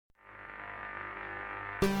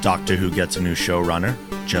Doctor Who gets a new showrunner,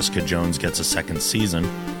 Jessica Jones gets a second season,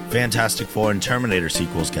 Fantastic Four and Terminator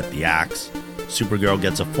sequels get the axe, Supergirl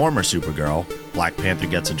gets a former Supergirl, Black Panther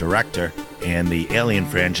gets a director, and the Alien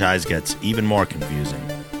franchise gets even more confusing.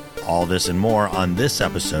 All this and more on this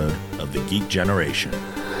episode of The Geek Generation.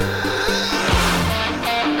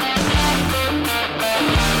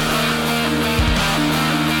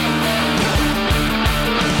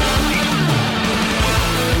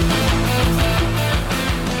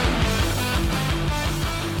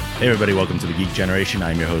 Hey everybody, welcome to The Geek Generation.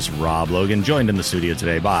 I'm your host, Rob Logan, joined in the studio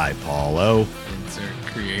today by Paul O. Insert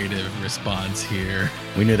creative response here.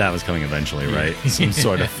 We knew that was coming eventually, right? Some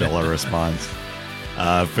sort of filler response.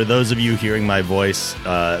 For those of you hearing my voice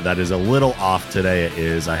that is a little off today,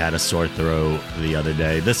 I had a sore throat the other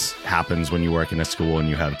day. This happens when you work in a school and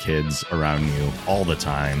you have kids around you all the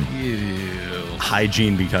time. Ew.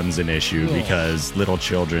 Hygiene becomes an issue because little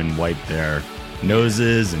children wipe their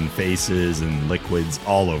noses and faces and liquids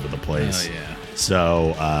all over the place. Oh, yeah.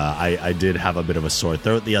 So I did have a bit of a sore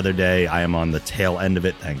throat the other day. I am on the tail end of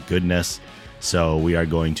it, thank goodness. So we are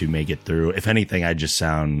going to make it through. If anything, I just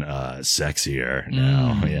sound sexier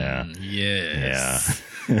now. Yes.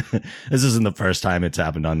 Yeah. This isn't the first time it's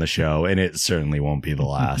happened on the show, and it certainly won't be the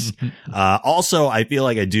last. Also, I feel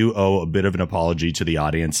like I do owe a bit of an apology to the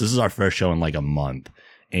audience. This is our first show in like a month.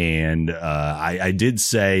 And I did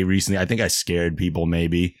say recently, I think I scared people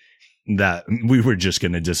maybe, that we were just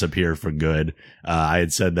going to disappear for good. I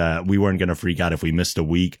had said that we weren't going to freak out if we missed a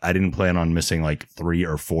week. I didn't plan on missing like 3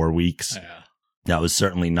 or 4 weeks. Yeah. That was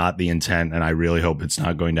certainly not the intent, and I really hope it's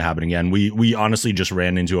not going to happen again. We honestly just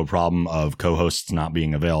ran into a problem of co-hosts not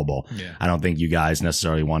being available. Yeah. I don't think you guys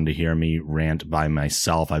necessarily wanted to hear me rant by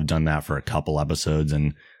myself. I've done that for a couple episodes,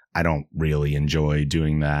 and I don't really enjoy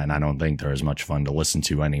doing that, and I don't think they're as much fun to listen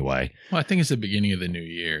to anyway. Well, I think it's the beginning of the new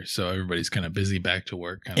year, so everybody's kind of busy back to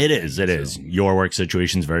work. It is. Your work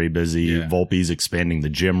situation's very busy. Yeah. Volpe's expanding the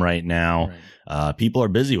gym right now. Right. People are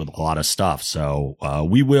busy with a lot of stuff, so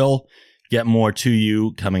we will get more to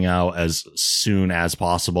you coming out as soon as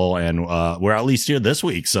possible, and we're at least here this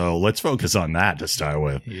week, so let's focus on that to start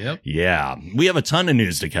with. Yep. Yeah. We have a ton of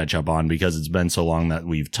news to catch up on because it's been so long that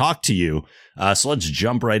we've talked to you, so let's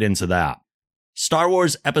jump right into that. Star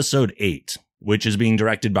Wars Episode 8, which is being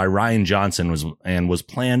directed by Rian Johnson, was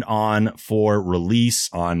planned on for release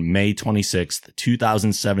on May 26th,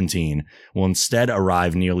 2017, will instead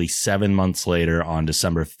arrive nearly 7 months later on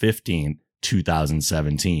December 15th,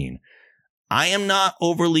 2017. I am not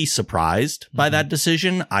overly surprised by that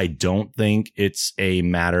decision. I don't think it's a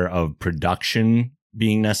matter of production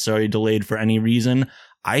being necessarily delayed for any reason.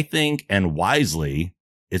 I think, and wisely,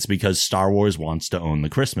 it's because Star Wars wants to own the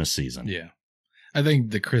Christmas season. Yeah. I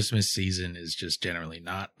think the Christmas season is just generally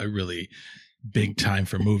not a really big time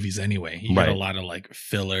for movies anyway. You get a lot of like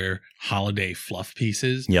filler holiday fluff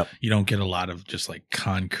pieces. Yep. You don't get a lot of just like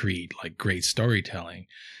concrete, like great storytelling.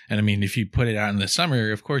 And I mean, if you put it out in the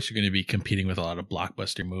summer, of course, you're going to be competing with a lot of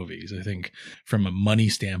blockbuster movies. I think from a money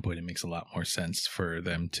standpoint, it makes a lot more sense for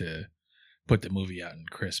them to put the movie out in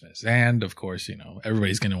Christmas. And of course, you know,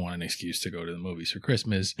 everybody's going to want an excuse to go to the movies for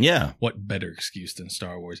Christmas. Yeah. What better excuse than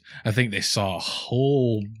Star Wars? I think they saw a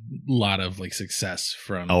whole lot of like success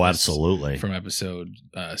from absolutely from episode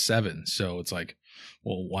 7. So it's like,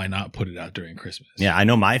 well, why not put it out during Christmas? Yeah, I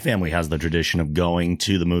know my family has the tradition of going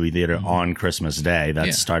to the movie theater on Christmas Day.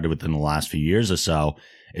 That started within the last few years or so.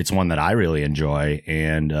 It's one that I really enjoy.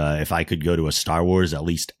 And if I could go to a Star Wars at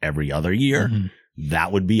least every other year,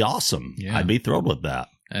 that would be awesome. Yeah. I'd be thrilled with that.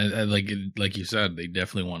 And like you said, they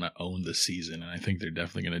definitely want to own the season. And I think they're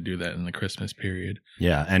definitely going to do that in the Christmas period.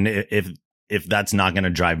 Yeah. And if that's not going to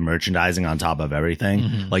drive merchandising on top of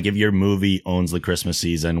everything, like if your movie owns the Christmas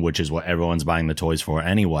season, which is what everyone's buying the toys for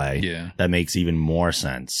anyway, that makes even more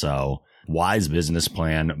sense. So wise business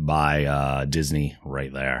plan by Disney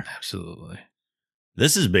right there. Absolutely.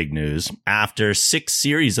 This is big news. After 6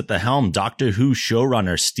 series at the helm, Doctor Who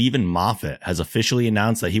showrunner Stephen Moffat has officially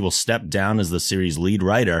announced that he will step down as the series' lead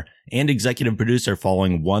writer and executive producer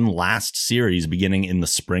following one last series beginning in the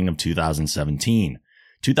spring of 2017.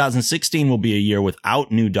 2016 will be a year without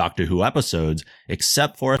new Doctor Who episodes,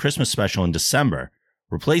 except for a Christmas special in December.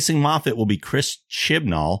 Replacing Moffat will be Chris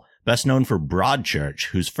Chibnall, best known for Broadchurch,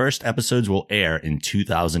 whose first episodes will air in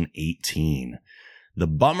 2018. The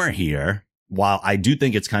bummer here, while I do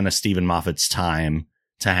think it's kind of Stephen Moffat's time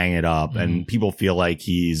to hang it up, and people feel like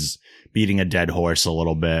he's beating a dead horse a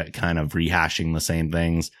little bit, kind of rehashing the same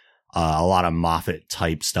things. A lot of Moffat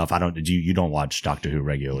type stuff. You don't watch Doctor Who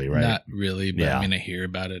regularly, right? Not really, but I mean, I hear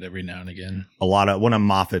about it every now and again. One of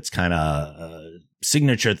Moffat's kind of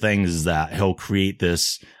signature things is that he'll create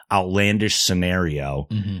this outlandish scenario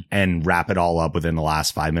and wrap it all up within the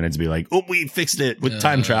last 5 minutes, be like, oh, we fixed it with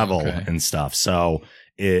time travel and stuff. So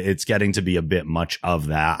it's getting to be a bit much of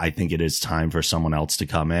that. I think it is time for someone else to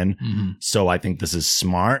come in. So I think this is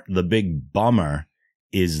smart. The big bummer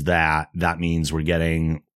is that means we're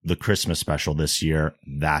getting the Christmas special this year.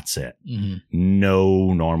 That's it.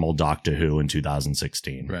 No normal Doctor Who in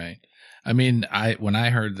 2016. Right. I mean, when I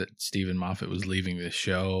heard that Stephen Moffat was leaving this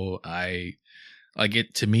show,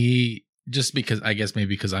 to me, just because I guess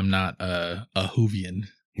maybe because I'm not a Whovian.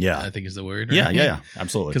 Yeah, I think is the word. Right? Yeah,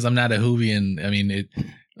 absolutely. Because I'm not a Whovian. I mean,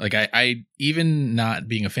 I even not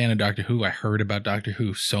being a fan of Doctor Who, I heard about Doctor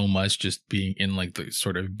Who so much just being in like the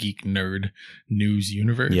sort of geek nerd news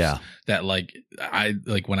universe. Yeah, that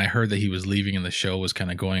when I heard that he was leaving and the show was kind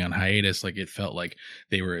of going on hiatus, like it felt like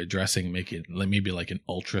they were addressing making like maybe like an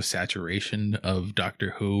ultra saturation of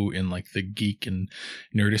Doctor Who in like the geek and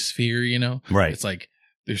nerdosphere. You know, right? It's like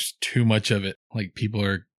there's too much of it. Like people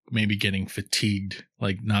are maybe getting fatigued,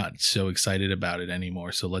 like not so excited about it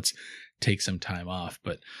anymore. So let's take some time off.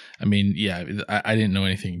 But I mean, yeah, I didn't know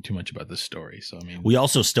anything too much about this story. So I mean, we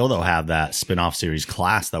also still though have that spin-off series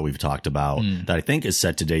Class that we've talked about that I think is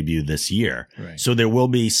set to debut this year. Right. So there will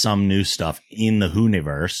be some new stuff in the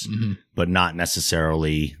Whoniverse, but not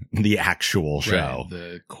necessarily the actual show. Right,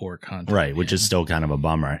 the core content. Right, which is still kind of a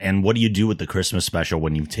bummer. And what do you do with the Christmas special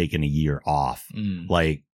when you've taken a year off?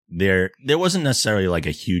 Like there wasn't necessarily like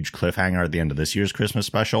a huge cliffhanger at the end of this year's Christmas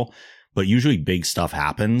special, but usually big stuff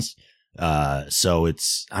happens. So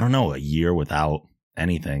it's, I don't know, a year without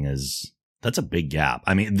anything that's a big gap.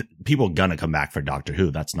 I mean, people are gonna come back for Doctor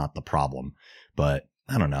Who. That's not the problem, but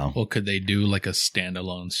I don't know. Well, could they do like a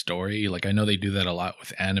standalone story? Like I know they do that a lot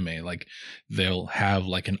with anime. Like they'll have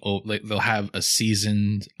they'll have a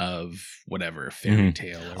season of whatever fairy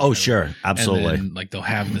tale. Or oh, sure, absolutely. And then, like they'll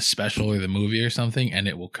have the special or the movie or something, and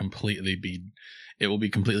it will be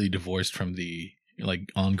completely divorced from the like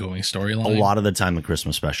ongoing storyline. A lot of the time, the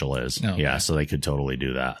Christmas special is. Oh, yeah, so they could totally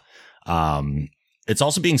do that. It's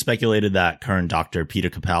also being speculated that current Doctor Peter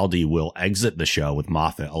Capaldi will exit the show with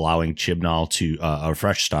Moffat, allowing Chibnall to a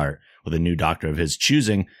fresh start with a new Doctor of his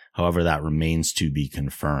choosing. However, that remains to be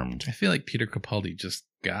confirmed. I feel like Peter Capaldi just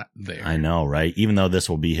got there. I know, right? Even though this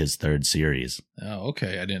will be his third series. Oh,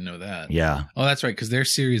 okay. I didn't know that. Yeah. Oh, that's right. Because their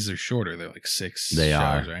series are shorter. They're like 6 they shows,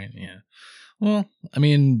 are. Right? Yeah. Well, I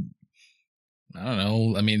mean, I don't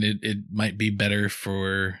know. I mean, it might be better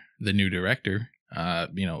for the new director,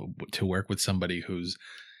 to work with somebody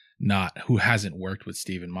who hasn't worked with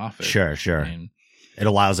Stephen Moffat. Sure. I mean, it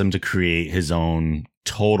allows him to create his own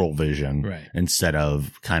total vision, right, instead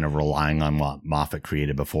of kind of relying on what Moffat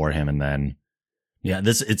created before him. And then,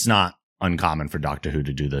 it's not uncommon for Doctor Who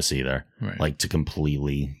to do this either, right, like to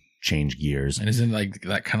completely change gears. And isn't like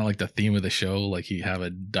that kind of like the theme of the show? Like you have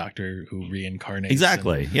a doctor who reincarnates.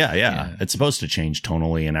 Exactly. Yeah. It's supposed to change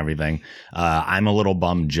tonally and everything. I'm a little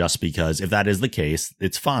bummed just because if that is the case,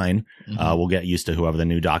 it's fine. We'll get used to whoever the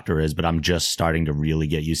new doctor is, but I'm just starting to really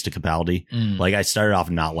get used to Capaldi. Like I started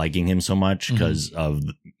off not liking him so much because of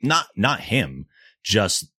not him,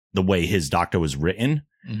 just the way his doctor was written.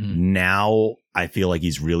 Now I feel like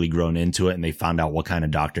he's really grown into it and they found out what kind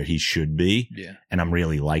of doctor he should be. Yeah. And I'm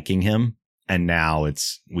really liking him. And now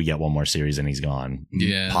we get one more series and he's gone.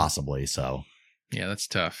 Yeah. Possibly. So. Yeah, that's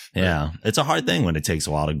tough. Yeah. It's a hard thing when it takes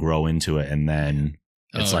a while to grow into it. And then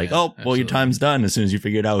it's absolutely. Your time's done as soon as you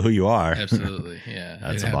figured out who you are. Absolutely. Yeah.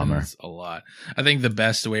 That's a bummer. A lot. I think the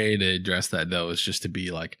best way to address that though is just to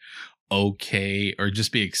be like, okay, or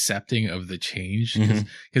just be accepting of the change,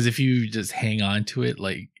 because if you just hang on to it,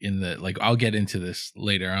 like I'll get into this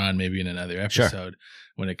later on maybe in another episode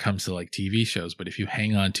when it comes to like TV shows, but if you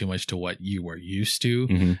hang on too much to what you were used to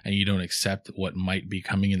and you don't accept what might be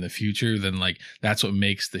coming in the future, then like that's what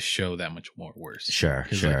makes the show that much more worse. Sure.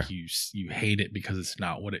 Like you hate it because it's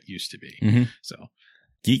not what it used to be. So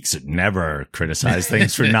geeks never criticize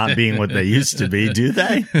things for not being what they used to be, do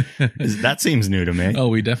they? That seems new to me. Oh,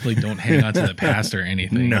 we definitely don't hang on to the past or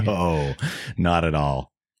anything. No, not at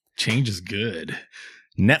all. Change is good.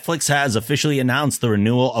 Netflix has officially announced the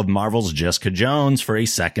renewal of Marvel's Jessica Jones for a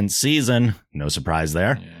second season. No surprise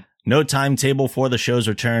there. Yeah. No timetable for the show's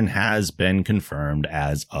return has been confirmed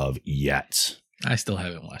as of yet. I still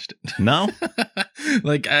haven't watched it. No?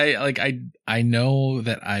 I know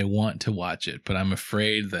that I want to watch it, but I'm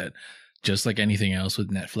afraid that just like anything else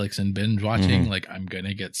with Netflix and binge watching, like I'm going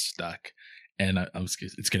to get stuck and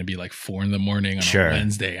it's going to be like 4 a.m. on a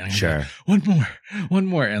Wednesday. And I'm like, one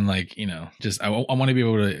more. And like, I want to be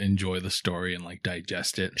able to enjoy the story and like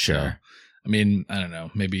digest it. Sure. So, I mean, I don't know,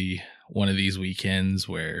 maybe one of these weekends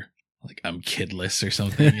where like I'm kidless or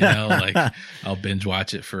something, you know, like I'll binge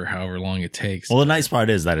watch it for however long it takes. Well, the nice part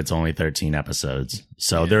is that it's only 13 episodes.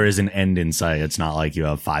 So there is an end in sight. It's not like you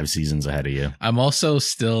have 5 seasons ahead of you. I'm also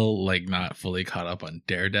still like not fully caught up on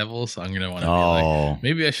Daredevil. So I'm going to want to be like,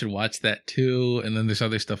 maybe I should watch that too. And then there's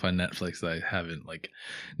other stuff on Netflix that I haven't, like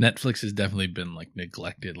Netflix has definitely been like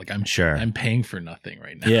neglected. Like I'm paying for nothing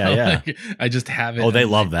right now. Yeah. Like, I just haven't. Oh, they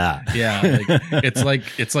love that. Yeah. Like,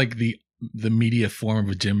 it's like the media form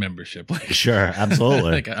of a gym membership. Like, sure,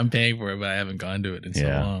 absolutely. Like I'm paying for it, but I haven't gone to it in so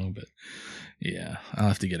long. But yeah, I'll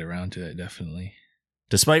have to get around to it, definitely.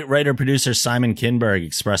 Despite writer-producer Simon Kinberg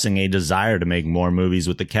expressing a desire to make more movies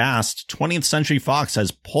with the cast, 20th Century Fox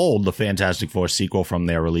has pulled the Fantastic Four sequel from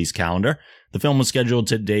their release calendar. The film was scheduled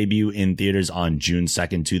to debut in theaters on June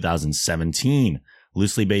 2nd, 2017.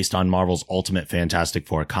 Loosely based on Marvel's Ultimate Fantastic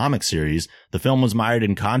Four comic series, the film was mired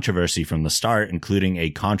in controversy from the start, including a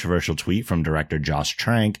controversial tweet from director Josh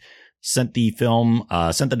Trank sent the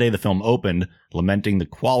day the film opened, lamenting the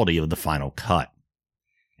quality of the final cut.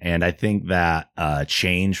 And I think that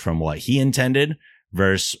change from what he intended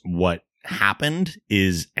versus what happened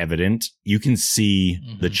is evident. You can see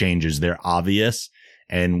the changes. They're obvious.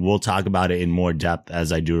 And we'll talk about it in more depth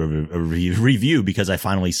as I do a review, because I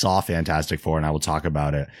finally saw Fantastic Four and I will talk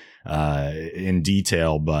about it in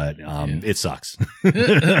detail, but it sucks.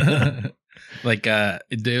 Like,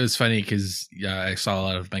 it was funny because I saw a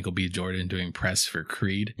lot of Michael B. Jordan doing press for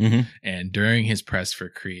Creed. And during his press for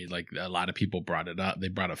Creed, like a lot of people brought it up. They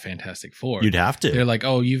brought up Fantastic Four. You'd have to. They're like,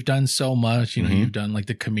 oh, you've done so much. You know, you've done like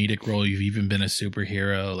the comedic role. You've even been a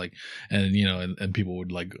superhero. Like, and, you know, and people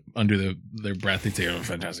would like under their breath, they'd say, oh,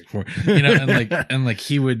 Fantastic Four. You know, and like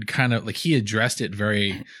he would kind of like, he addressed it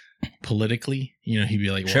very politically, you know, he'd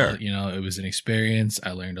be like, well, you know, it was an experience.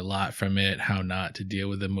 I learned a lot from it, how not to deal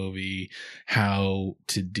with the movie, how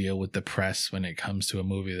to deal with the press when it comes to a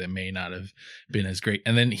movie that may not have been as great.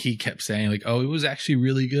 And then he kept saying like, oh, it was actually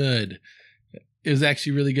really good. It was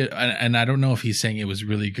actually really good. And I don't know if he's saying it was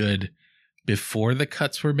really good before the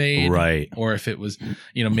cuts were made, right? Or if it was,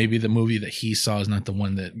 you know, maybe the movie that he saw is not the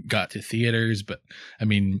one that got to theaters. But I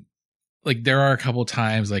mean, like there are a couple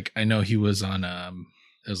times, like I know he was on,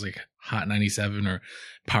 it was like Hot 97 or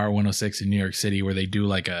Power 106 in New York City, where they do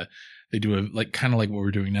like like kind of like what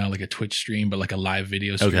we're doing now, like a Twitch stream, but like a live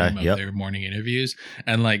video stream of their morning interviews.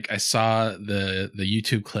 And like I saw the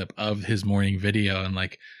YouTube clip of his morning video, and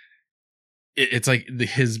like it's like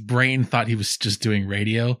his brain thought he was just doing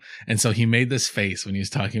radio, and so he made this face when he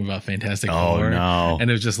was talking about Fantastic Four. No.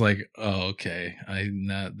 And it was just like, oh, okay,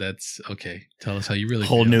 that's okay. Tell us how you really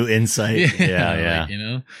whole feel. New insight. Yeah. Like, you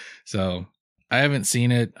know, so. I haven't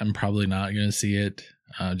seen it. I'm probably not going to see it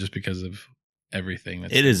just because of everything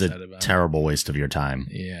that's it is said a about terrible waste of your time.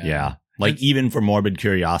 Yeah. Like even for morbid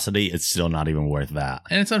curiosity, it's still not even worth that.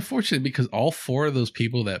 And it's unfortunate because all 4 of those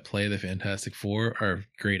people that play the Fantastic Four are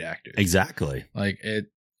great actors. Exactly. Like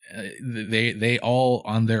they all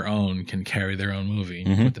on their own can carry their own movie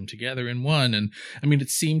and put them together in one. And I mean, it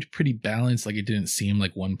seemed pretty balanced. Like it didn't seem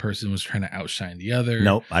like one person was trying to outshine the other.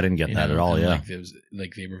 Nope, I didn't get that at all. Like there was,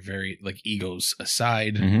 like they were very like egos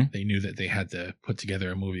aside. They knew that they had to put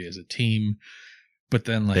together a movie as a team. But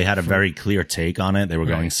then like they had a very clear take on it. They were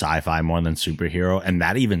going sci-fi more than superhero, and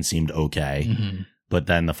that even seemed okay. But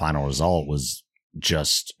then the final result was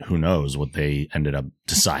just who knows what they ended up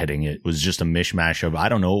deciding. It was just a mishmash of I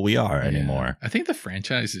don't know what we are anymore. I think the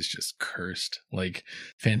franchise is just cursed. Like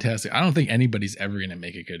Fantastic. I don't think anybody's ever going to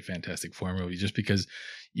make a good Fantastic Four movie, just because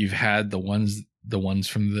you've had the ones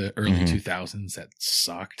from the early 2000s that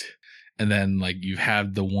sucked, and then like you've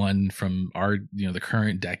had the one from our, you know, the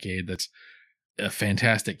current decade that's a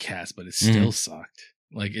fantastic cast, but it still sucked.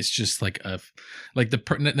 Like it's just like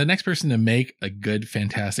the next person to make a good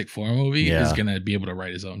Fantastic Four movie is gonna be able to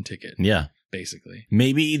write his own ticket. Yeah, basically.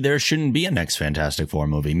 Maybe there shouldn't be a next Fantastic Four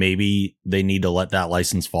movie. Maybe they need to let that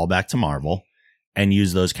license fall back to Marvel and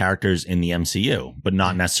use those characters in the MCU, but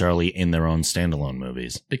not necessarily in their own standalone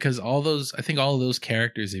movies. Because all of those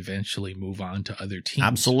characters eventually move on to other teams.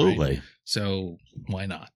 Absolutely. Right? So why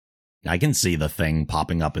not? I can see the Thing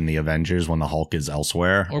popping up in the Avengers when the Hulk is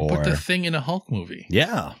elsewhere. Or put the Thing in a Hulk movie.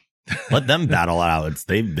 Yeah. Let them battle out.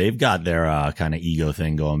 They've got their kind of ego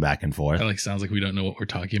thing going back and forth. That sounds like we don't know what we're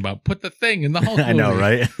talking about. Put the Thing in the Hulk movie. I know,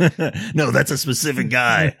 right? No, that's a specific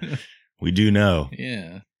guy. We do know.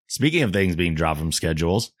 Yeah. Speaking of things being dropped from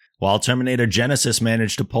schedules, while Terminator Genesis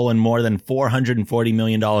managed to pull in more than $440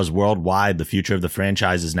 million worldwide, the future of the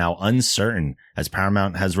franchise is now uncertain, as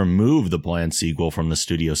Paramount has removed the planned sequel from the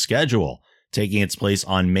studio schedule. Taking its place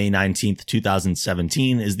on May 19th,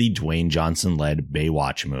 2017 is the Dwayne Johnson-led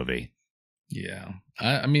Baywatch movie. Yeah.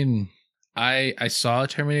 I mean, I saw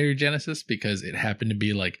Terminator Genesis because it happened to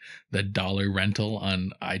be like the $1 rental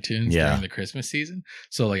on iTunes during the Christmas season.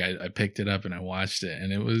 So like I picked it up and I watched it,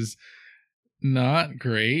 and it was not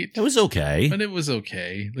great. It was okay. But it was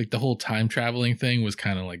okay. Like the whole time traveling thing was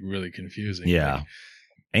kind of like really confusing. Yeah. Like,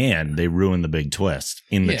 and they ruined the big twist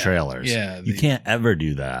in the trailers. Yeah. You can't ever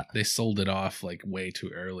do that. They sold it off like way too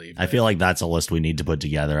early. I feel like that's a list we need to put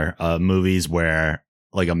together. Movies where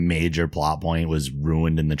like a major plot point was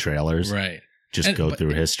ruined in the trailers. Right. Just go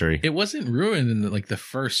through history. It wasn't ruined in the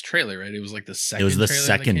first trailer, right? It was like the second. It was the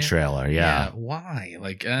second trailer. Yeah. Why?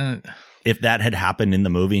 Like, if that had happened in the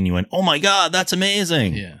movie and you went, "Oh my God, that's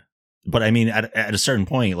amazing!" Yeah. But I mean, at a certain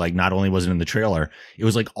point, like not only was it in the trailer, it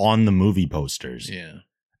was like on the movie posters. Yeah.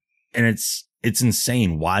 And it's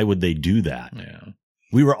insane. Why would they do that? Yeah.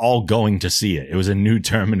 We were all going to see it. It was a new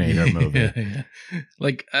Terminator movie. Yeah.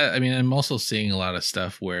 Like, I mean, I'm also seeing a lot of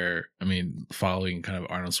stuff where, I mean, following kind of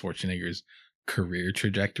Arnold Schwarzenegger's career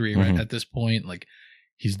trajectory right at this point, like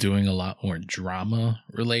he's doing a lot more drama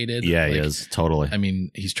related. Yeah, like, he is. Totally. I mean,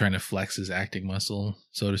 he's trying to flex his acting muscle,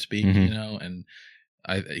 so to speak, you know, and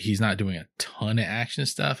he's not doing a ton of action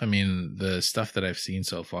stuff. I mean, the stuff that I've seen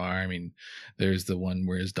so far, I mean, there's the one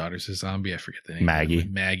where his daughter's a zombie. I forget the name.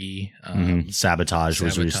 Maggie. Sabotage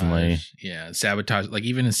was recently. Yeah. Sabotage. Like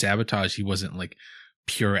even in Sabotage, he wasn't like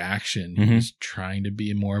pure action. He was trying to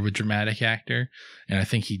be more of a dramatic actor. And I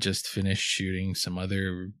think he just finished shooting some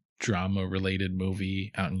other drama related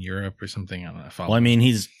movie out in Europe or something. I don't know. Well, I mean,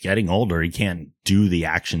 he's getting older. He can't do the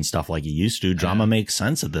action stuff like he used to. Drama makes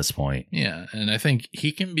sense at this point. Yeah. And I think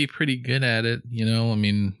he can be pretty good at it. You know, I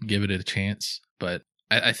mean, give it a chance. But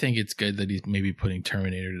I think it's good that he's maybe putting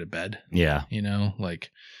Terminator to bed. Yeah. You know,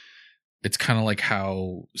 like it's kind of like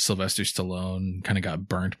how Sylvester Stallone kind of got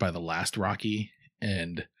burnt by the last Rocky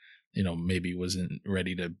and, you know, maybe wasn't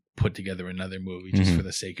ready to put together another movie just for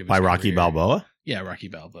the sake of it. By Rocky Balboa? Yeah, Rocky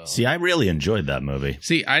Balboa. See, I really enjoyed that movie.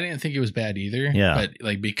 See, I didn't think it was bad either. Yeah. But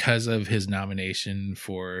like because of his nomination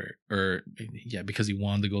because he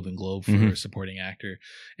won the Golden Globe for supporting actor,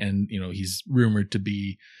 and you know he's rumored to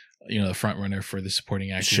be, you know, the front runner for the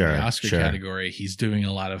supporting actor in the Oscar category. He's doing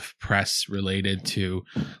a lot of press related to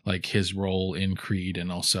like his role in Creed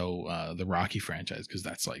and also the Rocky franchise because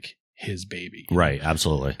that's like his baby. Right,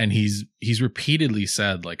 absolutely. And he's repeatedly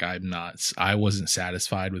said like I wasn't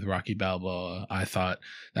satisfied with Rocky Balboa. I thought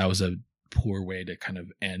that was a poor way to kind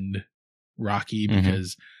of end Rocky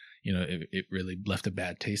because you know it really left a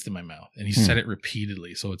bad taste in my mouth. And he said it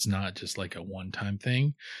repeatedly, so it's not just like a one-time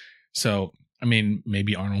thing. So I mean,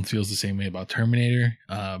 maybe Arnold feels the same way about Terminator.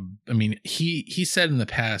 I mean, he said in the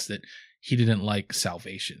past that he didn't like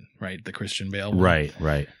Salvation, right? The Christian Bale one.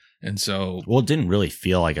 Right. And so, well, it didn't really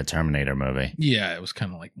feel like a Terminator movie. Yeah, it was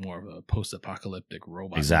kind of like more of a post-apocalyptic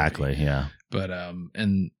robot. Exactly. Movie. Yeah. But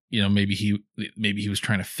and you know maybe he was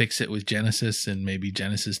trying to fix it with Genesis, and maybe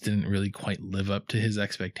Genesis didn't really quite live up to his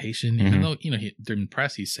expectation. Even though you know during the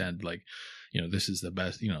press he said like, you know, this is the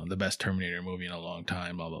best Terminator movie in a long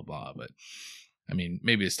time, blah blah blah. But I mean,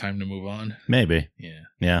 maybe it's time to move on. Maybe.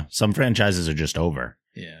 Yeah. Some franchises are just over.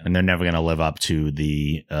 Yeah. And they're never going to live up to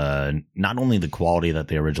the, not only the quality that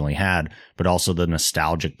they originally had, but also the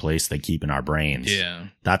nostalgic place they keep in our brains. Yeah.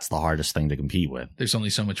 That's the hardest thing to compete with. There's only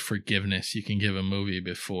so much forgiveness you can give a movie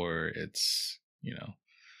before it's, you know,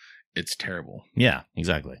 it's terrible. Yeah,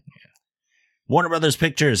 exactly. Yeah. Warner Brothers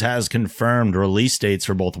Pictures has confirmed release dates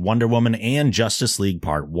for both Wonder Woman and Justice League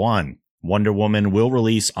Part 1. Wonder Woman will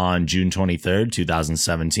release on June 23rd,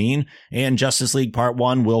 2017, and Justice League Part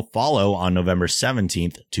 1 will follow on November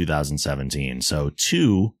 17th, 2017. So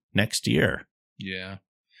 2 next year. Yeah.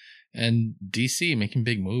 And DC making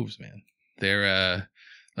big moves, man. They're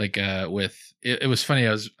it was funny.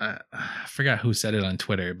 I forgot who said it on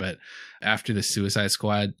Twitter, but after the Suicide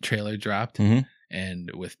Squad trailer dropped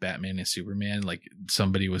and with Batman and Superman, like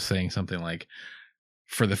somebody was saying something like,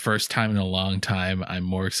 for the first time in a long time, I'm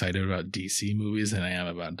more excited about DC movies than I am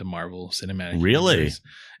about the Marvel Cinematic Universe.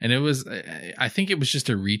 And it was, I think it was just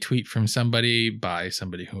a retweet from somebody by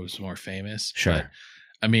somebody who was more famous. Sure. But,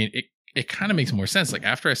 I mean, it kind of makes more sense. Like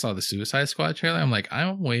after I saw the Suicide Squad trailer, I'm like,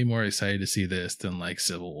 I'm way more excited to see this than like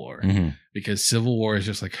Civil War, because Civil War is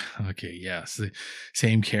just like, okay, yes, the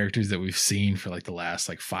same characters that we've seen for like the last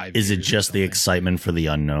like 5 years. Is it just the excitement for the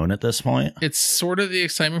unknown at this point? It's sort of the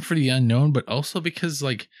excitement for the unknown, but also because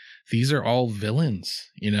like these are all villains,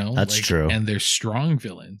 you know? That's like, true. And they're strong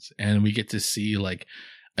villains, and we get to see like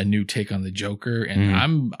a new take on the Joker,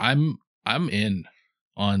 and I'm in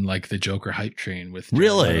on like the Joker hype train with Jared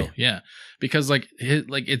really Leto. Yeah, because like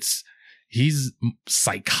it's he's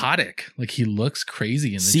psychotic. Like, he looks crazy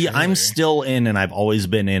in the See, trailer. I'm still in, and I've always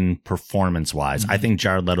been in performance-wise. I think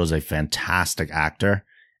Jared Leto's a fantastic actor,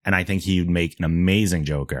 and I think he would make an amazing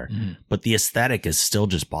Joker. But the aesthetic is still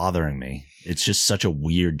just bothering me. It's just such a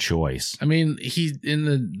weird choice. I mean, he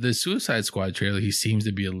in the Suicide Squad trailer, he seems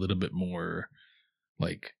to be a little bit more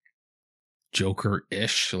like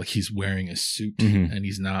Joker-ish. Like, he's wearing a suit, and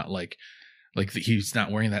he's not he's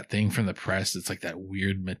not wearing that thing from the press. It's like that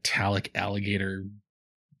weird metallic alligator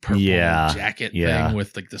purple jacket thing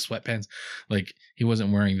with like the sweatpants. Like, he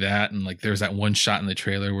wasn't wearing that. And like, there's that one shot in the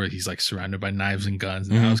trailer where he's like surrounded by knives and guns.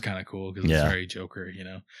 And that was kind of cool because it's very Joker, you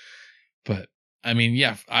know. But I mean,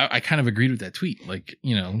 yeah, I kind of agreed with that tweet. Like,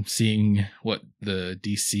 you know, seeing what the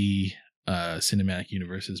DC cinematic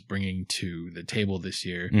universe is bringing to the table this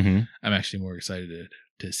year, I'm actually more excited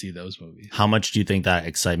to see those movies. How much do you think that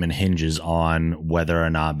excitement hinges on whether or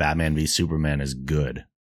not Batman v Superman is good?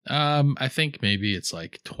 I think maybe it's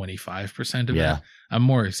like 25% of it. I'm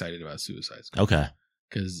more excited about Suicide Squad. Okay.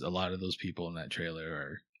 Because a lot of those people in that trailer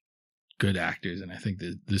are good actors, and I think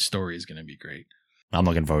the story is going to be great. I'm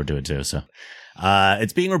looking forward to it too. So,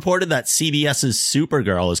 it's being reported that CBS's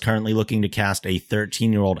Supergirl is currently looking to cast a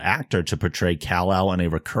 13-year-old actor to portray Kal-El in a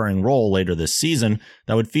recurring role later this season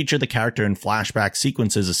that would feature the character in flashback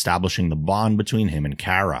sequences establishing the bond between him and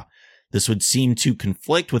Kara. This would seem to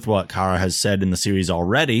conflict with what Kara has said in the series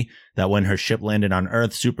already, that when her ship landed on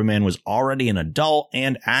Earth, Superman was already an adult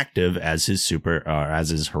and active as his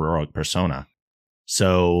heroic persona.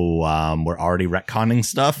 So, we're already retconning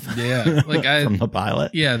stuff. Yeah. Like from the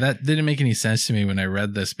pilot. Yeah. That didn't make any sense to me when I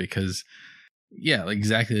read this because, yeah, like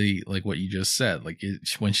exactly like what you just said. Like,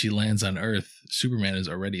 when she lands on Earth, Superman is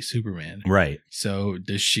already Superman. Right. So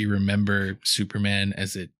does she remember Superman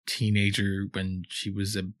as a teenager when she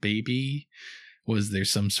was a baby? Was there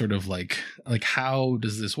some sort of like how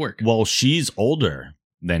does this work? Well, she's older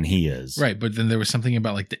than he is. Right. But then there was something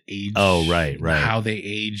about like the age. Oh, right. How they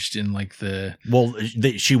aged in like the. Well,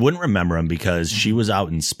 she wouldn't remember him because she was out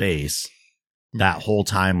in space that whole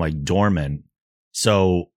time, like dormant.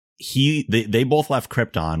 So they both left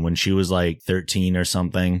Krypton when she was like 13 or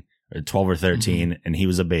something, or 12 or 13, and he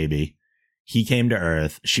was a baby. He came to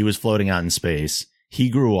Earth. She was floating out in space. He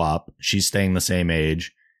grew up. She's staying the same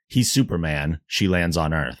age. He's Superman. She lands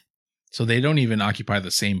on Earth. So they don't even occupy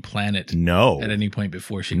the same planet. No. At any point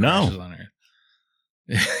before she crashes on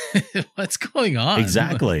Earth. What's going on?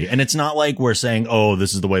 Exactly. And it's not like we're saying, oh,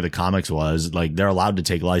 this is the way the comics was. Like, they're allowed to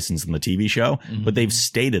take license in the TV show, but they've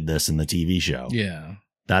stated this in the TV show. Yeah.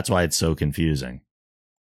 That's why it's so confusing.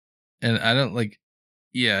 And I don't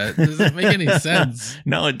it doesn't make any sense.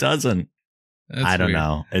 No, it doesn't. I don't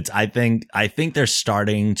know. I think they're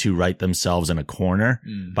starting to write themselves in a corner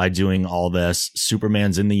by doing all this.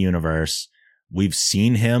 Superman's in the universe. We've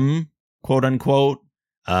seen him, quote unquote,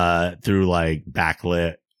 through like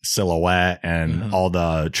backlit silhouette and all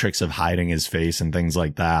the tricks of hiding his face and things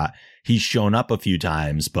like that. He's shown up a few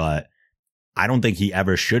times, but I don't think he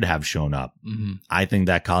ever should have shown up. I think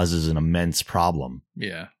that causes an immense problem.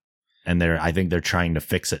 Yeah. And I think they're trying to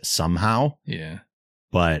fix it somehow. Yeah.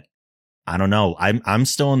 But I don't know. I'm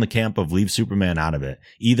still in the camp of leave Superman out of it.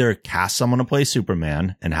 Either cast someone to play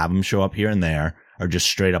Superman and have him show up here and there, or just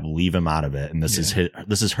straight up leave him out of it. And this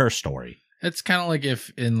is her story. It's kind of like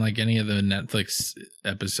if in like any of the Netflix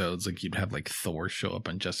episodes, like you'd have like Thor show up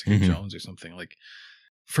on Jessica Jones or something. Like,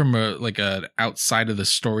 from a outside of the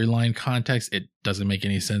storyline context, it doesn't make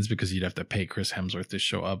any sense because you'd have to pay Chris Hemsworth to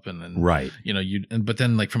show up, and then but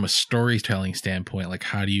then like from a storytelling standpoint, like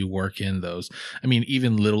how do you work in those? I mean,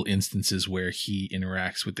 even little instances where he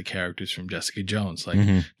interacts with the characters from Jessica Jones, like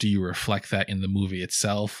do you reflect that in the movie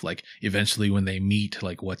itself? Like eventually when they meet,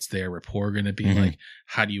 like what's their rapport going to be? Like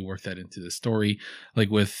how do you work that into the story? Like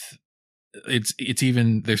with. It's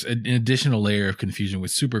even there's an additional layer of confusion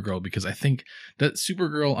with Supergirl because I think that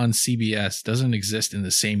Supergirl on CBS doesn't exist in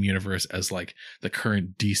the same universe as like the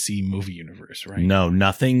current DC movie universe, right? No,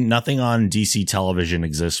 nothing on DC television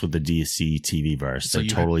exists with the DC TV verse. They're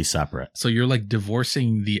totally separate. So you're like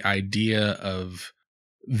divorcing the idea of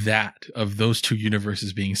those two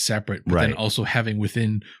universes being separate, but then also having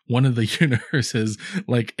within one of the universes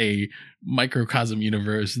like a microcosm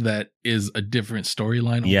universe that is a different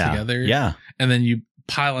storyline altogether. Yeah. And then you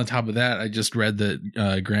pile on top of that, I just read that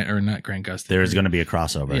Grant Gustin. There's going to be a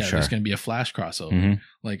crossover. Yeah, there's going to be a Flash crossover.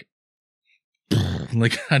 Like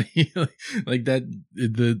how do you like that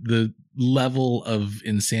the level of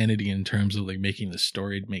insanity in terms of like making the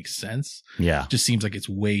story make sense just seems like it's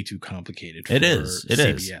way too complicated for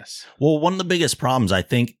CBS. Well, one of the biggest problems, I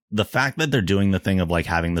think, the fact that they're doing the thing of like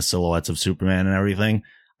having the silhouettes of Superman and everything,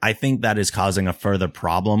 I think that is causing a further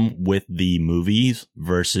problem with the movies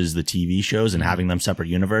versus the TV shows and having them separate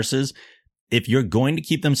universes. If you're going to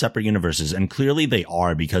keep them separate universes, and clearly they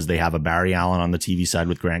are because they have a Barry Allen on the TV side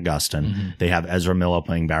with Grant Gustin. They have Ezra Miller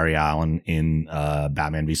playing Barry Allen in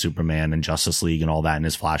Batman v Superman and Justice League and all that in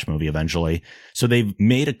his Flash movie eventually. So they've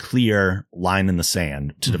made a clear line in the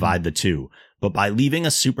sand to divide the two. But by leaving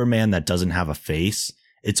a Superman that doesn't have a face,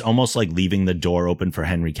 it's almost like leaving the door open for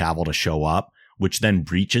Henry Cavill to show up, which then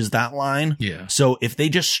breaches that line. Yeah. So if they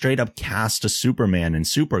just straight up cast a Superman in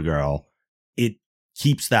Supergirl, it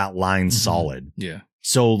keeps that line solid. Yeah.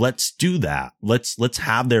 So let's do that. Let's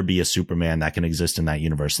have there be a Superman that can exist in that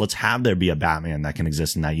universe. Let's have there be a Batman that can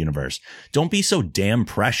exist in that universe. Don't be so damn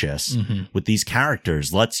precious with these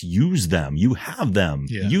characters. Let's use them. You have them.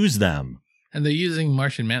 Yeah. Use them. And they're using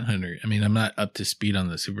Martian Manhunter. I mean, I'm not up to speed on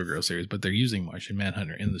the Supergirl series, but they're using Martian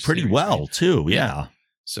Manhunter in the pretty series, well right? too. Yeah.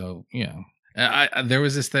 So, there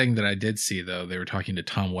was this thing that I did see, though. They were talking to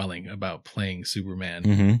Tom Welling about playing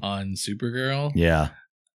Superman on Supergirl. Yeah.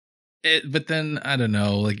 But then, I don't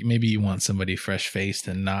know, like maybe you want somebody fresh-faced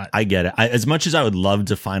and not... I get it. As much as I would love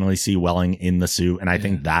to finally see Welling in the suit, and I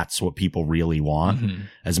think that's what people really want,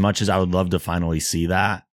 as much as I would love to finally see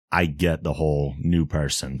that, I get the whole new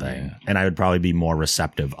person thing. Yeah. And I would probably be more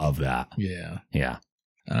receptive of that. Yeah. Yeah.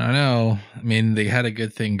 I don't know. I mean, they had a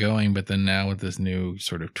good thing going, but then now with this new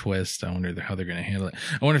sort of twist, I wonder how they're going to handle it.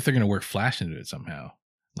 I wonder if they're going to work Flash into it somehow.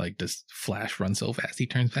 Like, does Flash run so fast he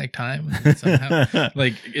turns back time somehow?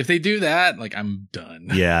 Like, if they do that, like, I'm done.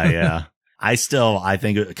 Yeah. I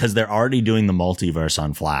think because they're already doing the multiverse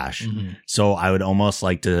on Flash. So I would almost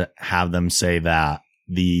like to have them say that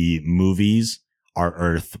the movies are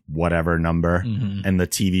Earth whatever number and the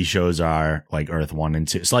TV shows are like Earth 1 and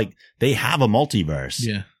 2. It's like they have a multiverse.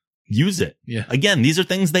 Yeah. Use it. Yeah. Again, these are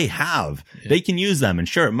things they have. Yeah. They can use them. And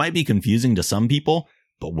sure, it might be confusing to some people,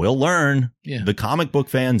 but we'll learn. Yeah. The comic book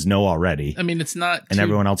fans know already. I mean, it's not... And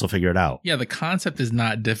everyone else will figure it out. Yeah, the concept is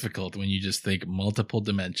not difficult when you just think multiple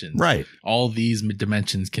dimensions. Right. All these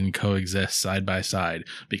dimensions can coexist side by side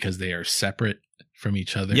because they are separate from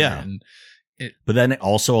each other. Yeah. And but then it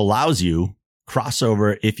also allows you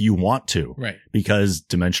crossover if you want to. Right. Because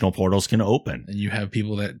dimensional portals can open. And you have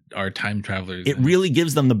people that are time travelers. It really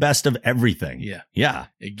gives them the best of everything. Yeah. Yeah.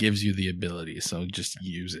 It gives you the ability. So just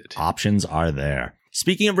use it. Options are there.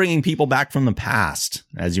 Speaking of bringing people back from the past,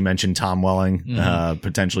 as you mentioned, Tom Welling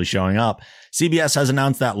potentially showing up, CBS has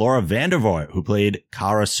announced that Laura Vandervoort, who played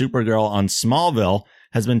Kara Supergirl on Smallville,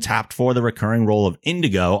 has been tapped for the recurring role of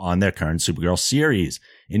Indigo on their current Supergirl series.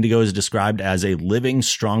 Indigo is described as a living,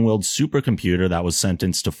 strong-willed supercomputer that was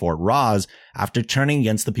sentenced to Fort Ross after turning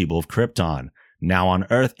against the people of Krypton. Now on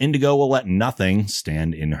Earth, Indigo will let nothing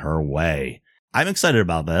stand in her way. I'm excited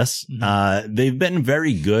about this. They've been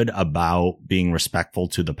very good about being respectful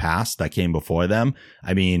to the past that came before them.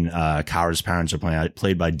 I mean, Kara's parents are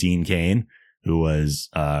played by Dean Cain, who was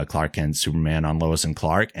Clark Kent's Superman on Lois and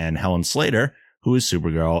Clark, and Helen Slater, who is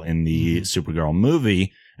Supergirl in the Supergirl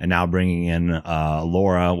movie. And now bringing in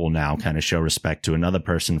Laura will now kind of show respect to another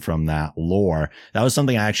person from that lore. That was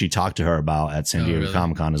something I actually talked to her about at San Diego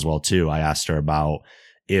Comic-Con as well, too. I asked her about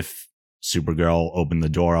if Supergirl opened the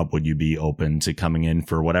door up, would you be open to coming in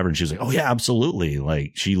for whatever? And she was like, oh, yeah, absolutely.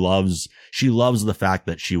 Like, she loves the fact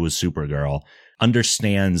that she was Supergirl,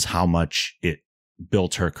 understands how much it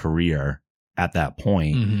built her career at that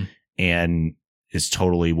point, and is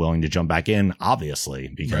totally willing to jump back in,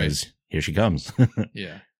 obviously, because here she comes.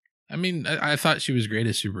 Yeah. I mean, I thought she was great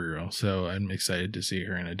as Supergirl, so I'm excited to see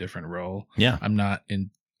her in a different role. Yeah. I'm not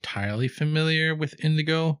entirely familiar with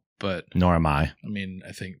Indigo, but... Nor am I. I mean,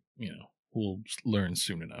 I think, we'll learn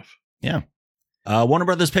soon enough. Yeah. Warner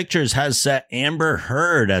Brothers Pictures has set Amber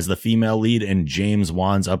Heard as the female lead in James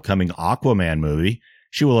Wan's upcoming Aquaman movie.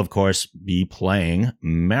 She will, of course, be playing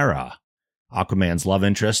Mera, Aquaman's love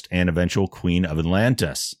interest and eventual Queen of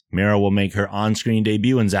Atlantis. Mera will make her on-screen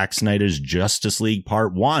debut in Zack Snyder's Justice League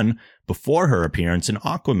Part 1 before her appearance in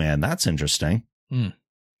Aquaman. That's interesting.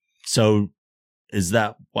 So is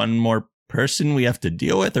that one more person we have to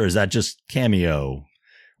deal with, or is that just cameo?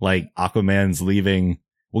 Like Aquaman's leaving.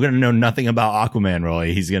 We're going to know nothing about Aquaman,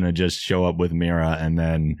 really. He's going to just show up with Mera and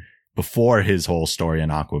then before his whole story in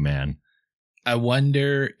Aquaman. I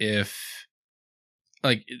wonder if...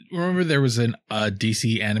 Like, remember there was a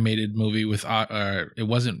DC animated movie with, it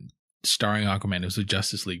wasn't starring Aquaman, it was a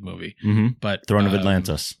Justice League movie. But Throne of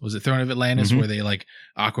Atlantis. Was it Throne of Atlantis where they, like,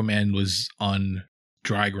 Aquaman was on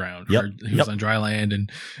dry ground. Yep. He was on dry land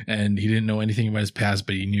and he didn't know anything about his past,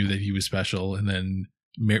 but he knew that he was special. And then,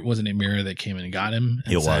 wasn't it Mera that came in and got him?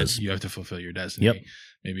 And it was. You have to fulfill your destiny. Yep.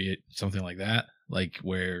 Maybe something like that, like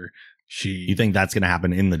where You think that's going to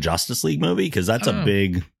happen in the Justice League movie? Because that's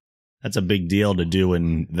a big deal to do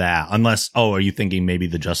in that. Unless, are you thinking maybe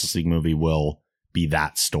the Justice League movie will be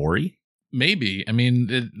that story? Maybe. I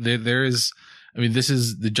mean, there is. I mean, this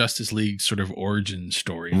is the Justice League sort of origin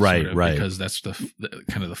story, right? Sort of, right. Because that's the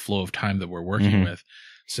kind of the flow of time that we're working with.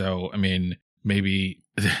 So, I mean, maybe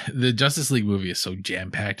the Justice League movie is so jam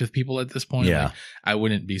packed with people at this point. Yeah. Like, I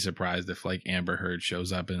wouldn't be surprised if like Amber Heard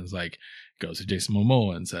shows up and is like, goes to Jason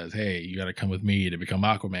Momoa and says, "Hey, you got to come with me to become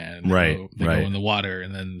Aquaman." And they go in the water,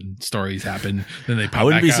 and then stories happen. Then they pop I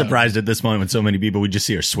wouldn't back be out. surprised at this point when so many people would just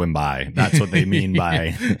see her swim by. That's what they mean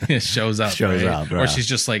by shows up. Right? Or she's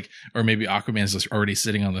just like, or maybe Aquaman's just already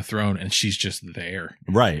sitting on the throne and she's just there.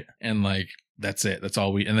 Right. And like, that's it. That's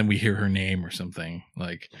all and then we hear her name or something.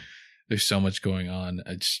 Like, there's so much going on.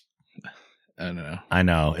 I don't know. I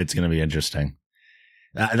know. It's going to be interesting.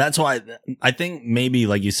 That's why I think maybe,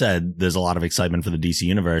 like you said, there's a lot of excitement for the DC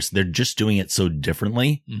universe. They're just doing it so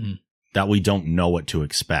differently that we don't know what to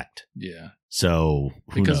expect. Yeah. So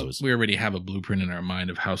who knows? Because we already have a blueprint in our mind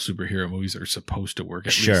of how superhero movies are supposed to work,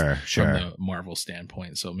 at least from the Marvel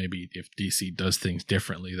standpoint. So maybe if DC does things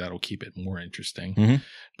differently, that'll keep it more interesting.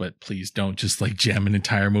 But please don't just like jam an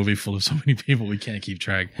entire movie full of so many people we can't keep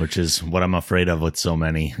track. Which is what I'm afraid of with so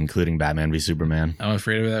many, including Batman v Superman. I'm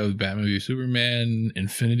afraid of that with Batman v Superman.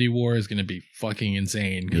 Infinity War is going to be fucking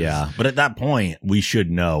insane. Yeah, but at that point, we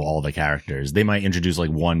should know all the characters. They might introduce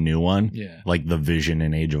like one new one, like the Vision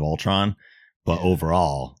in Age of Ultron. But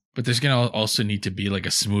overall. But there's going to also need to be like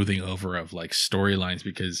a smoothing over of like storylines,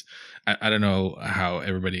 because I don't know how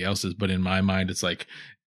everybody else is, but in my mind, it's like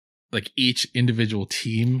each individual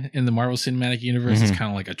team in the Marvel Cinematic Universe is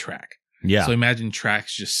kind of like a track. Yeah. So imagine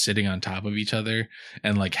tracks just sitting on top of each other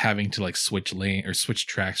and like having to like switch lane or switch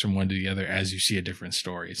tracks from one to the other as you see a different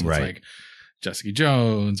story. So it's like Jessica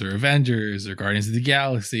Jones or Avengers or Guardians of the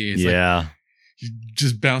Galaxy. It's like,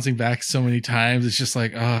 just bouncing back so many times. It's just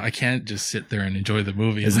like, I can't just sit there and enjoy the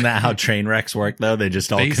movie. Isn't that how train wrecks work though? They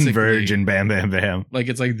just all converge and bam, bam, bam. Like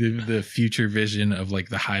it's like the future vision of like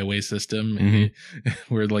the highway system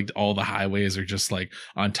where like all the highways are just like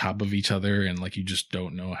on top of each other and like you just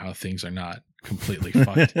don't know how things are not completely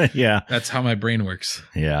fucked. Yeah. That's how my brain works.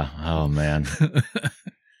 Yeah. Oh man.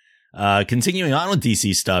 Continuing on with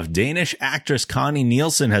DC stuff, Danish actress Connie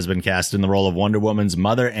Nielsen has been cast in the role of Wonder Woman's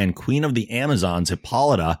mother and Queen of the Amazons,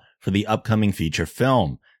 Hippolyta, for the upcoming feature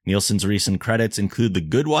film. Nielsen's recent credits include The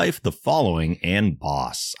Good Wife, The Following, and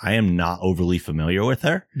Boss. I am not overly familiar with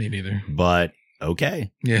her. Me neither. But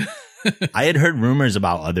okay. Yeah. I had heard rumors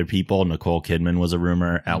about other people. Nicole Kidman was a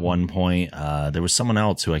rumor at one point. There was someone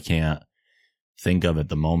else who I can't think of at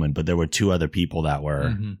the moment, but there were two other people that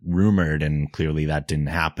were rumored, and clearly that didn't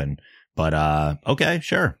happen. But okay,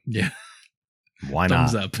 sure. Yeah. Why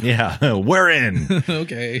Thumbs not? up. Yeah, we're in.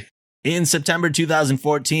 Okay. In September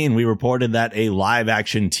 2014, we reported that a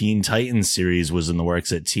live-action Teen Titans series was in the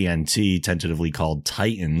works at TNT, tentatively called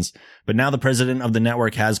Titans. But now the president of the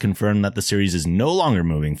network has confirmed that the series is no longer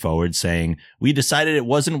moving forward, saying, "We decided it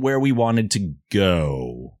wasn't where we wanted to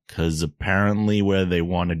go." Because apparently where they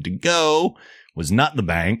wanted to go was not the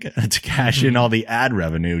bank to cash in all the ad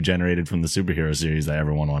revenue generated from the superhero series that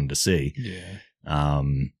everyone wanted to see. Yeah.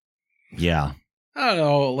 Yeah. I don't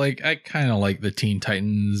know. Like, I kind of like the Teen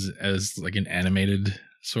Titans as like an animated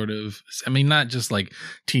sort of, I mean, not just like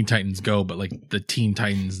Teen Titans Go, but like the Teen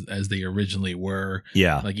Titans as they originally were.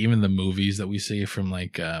 Yeah. Like even the movies that we see from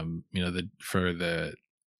like, you know, there's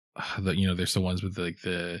the ones with like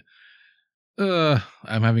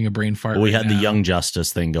I'm having a brain fart. Well, we right had now. the Young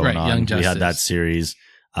Justice thing going on. Young Justice. We had that series.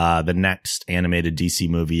 The next animated DC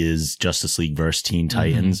movie is Justice League vs. Teen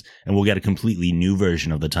Titans, and we'll get a completely new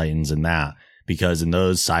version of the Titans in that, because in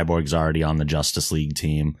those, Cyborg's already on the Justice League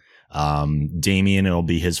team. Damian, it'll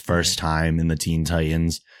be his first time in the Teen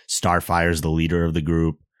Titans. Starfire's the leader of the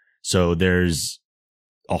group. So there's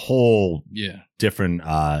a whole different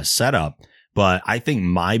setup. But I think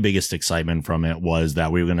my biggest excitement from it was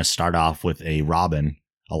that we were going to start off with a Robin,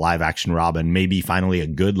 a live action Robin, maybe finally a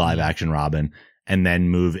good live action Robin, and then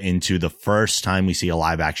move into the first time we see a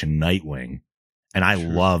live action Nightwing. And I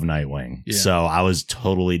love Nightwing. Yeah. So I was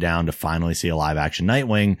totally down to finally see a live action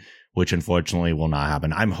Nightwing, which unfortunately will not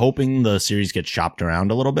happen. I'm hoping the series gets shopped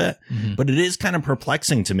around a little bit, but it is kind of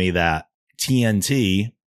perplexing to me that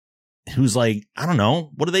TNT, who's like, I don't know,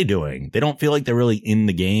 what are they doing? They don't feel like they're really in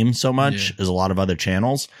the game so much as a lot of other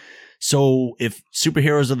channels. So if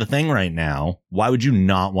superheroes are the thing right now, why would you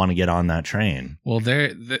not want to get on that train? Well,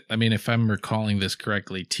 I mean, if I'm recalling this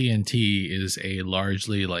correctly, TNT is a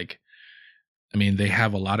largely like I mean, they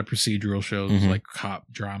have a lot of procedural shows like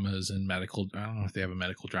cop dramas and medical. I don't know if they have a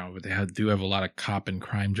medical drama, but they do have a lot of cop and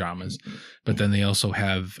crime dramas. But then they also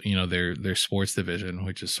have, their sports division,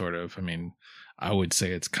 which is sort of, I mean, I would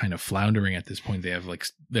say it's kind of floundering at this point. They have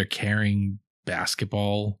they're carrying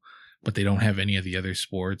basketball, but they don't have any of the other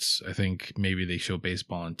sports. I think maybe they show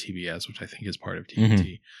baseball on TBS, which I think is part of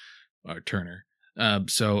TNT or Turner.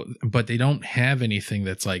 But they don't have anything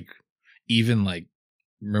that's even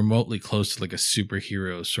remotely close to a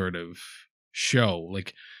superhero sort of show.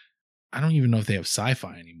 I don't even know if they have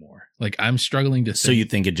sci-fi anymore. I'm struggling to think. So you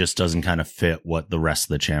think it just doesn't kind of fit what the rest of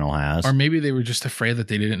the channel has? Or maybe they were just afraid that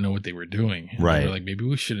they didn't know what they were doing. Right. They were maybe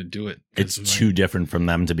we shouldn't do it. It's too different from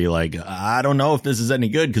them to be I don't know if this is any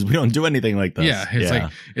good because we don't do anything like this. Yeah.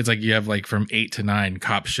 It's you have from 8 to 9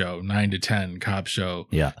 cop show, 9 to 10 cop show,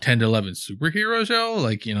 10 to 11 superhero show.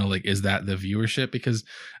 Is that the viewership? Because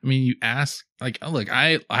I mean, you ask,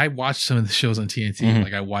 I watched some of the shows on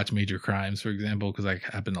TNT. I watch Major Crimes, for example, because I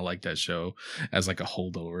happen to like that show as a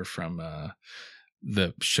holdover from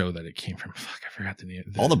the show that it came from. Fuck, I forgot the name.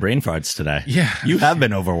 All the brain farts today. Yeah. You have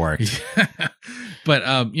been overworked. But,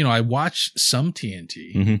 I watch some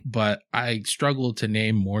TNT, but I struggle to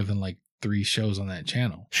name more than 3 shows on that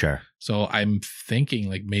channel. Sure. So I'm thinking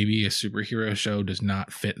maybe a superhero show does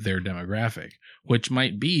not fit their demographic, which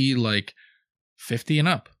might be 50 and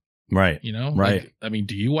up. Right. Right. I mean,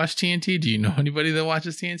 do you watch TNT? Do you know anybody that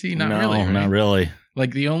watches TNT? Not really. Right? Not really.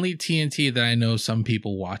 The only TNT that I know some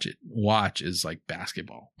people watch is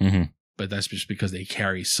basketball. But that's just because they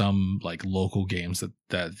carry some local games that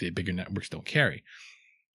the bigger networks don't carry.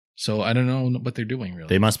 So I don't know what they're doing really.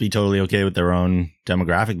 They must be totally okay with their own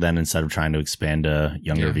demographic then, instead of trying to expand to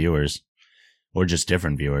younger viewers or just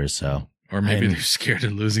different viewers. So, or maybe they're scared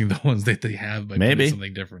of losing the ones that they have by putting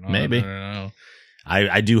something different on. Maybe. I don't know.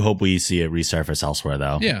 I do hope we see it resurface elsewhere,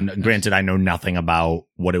 though. Yeah. Granted, I know nothing about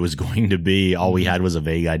what it was going to be. All we had was a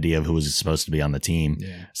vague idea of who was supposed to be on the team.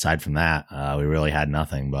 Yeah. Aside from that, we really had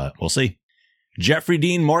nothing, but we'll see. Jeffrey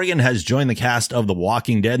Dean Morgan has joined the cast of The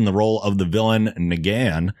Walking Dead in the role of the villain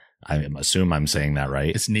Negan. I assume I'm saying that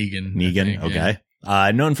right. It's Negan. Negan, okay.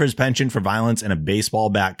 Yeah. Known for his penchant for violence and a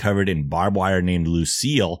baseball bat covered in barbed wire named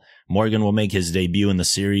Lucille, Morgan will make his debut in the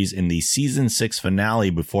series in the season 6 finale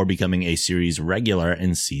before becoming a series regular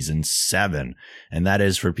in season 7. And that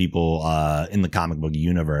is for people in the comic book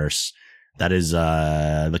universe. That is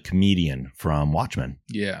the comedian from Watchmen.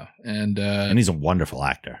 Yeah. And he's a wonderful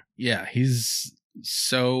actor. Yeah, he's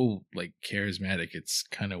so charismatic. It's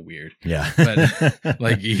kind of weird. Yeah.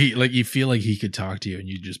 But you feel like he could talk to you and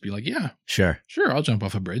you'd just be yeah, sure, I'll jump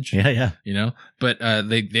off a bridge. Yeah. But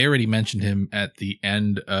they already mentioned him at the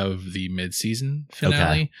end of the mid-season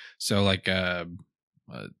finale. Okay. So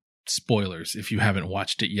spoilers if you haven't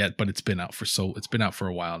watched it yet, but it's been out for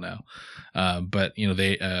a while now. But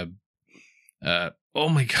they oh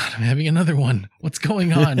my God, I'm having another one. What's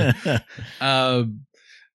going on?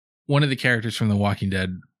 One of the characters from The Walking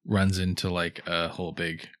Dead runs into a whole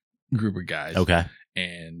big group of guys. Okay.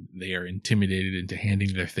 And they are intimidated into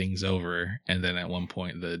handing their things over. And then at one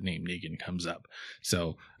point, the name Negan comes up.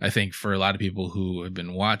 So I think for a lot of people who have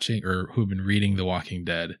been watching or who've been reading The Walking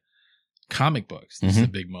Dead comic books, this is a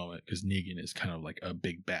big moment because Negan is kind of a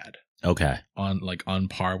big bad. Okay. On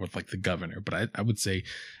par with the governor. But I would say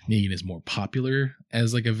Negan is more popular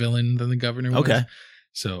as a villain than the governor was. Okay.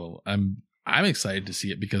 So I'm excited to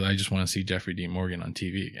see it because I just want to see Jeffrey Dean Morgan on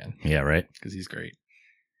TV again. Yeah, right. Because he's great.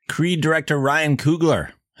 Creed director Ryan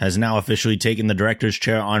Coogler has now officially taken the director's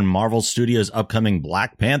chair on Marvel Studios' upcoming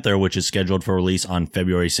Black Panther, which is scheduled for release on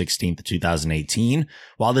February 16th, 2018.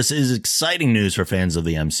 While this is exciting news for fans of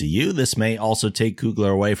the MCU, this may also take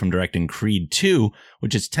Coogler away from directing Creed 2,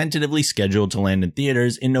 which is tentatively scheduled to land in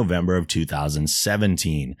theaters in November of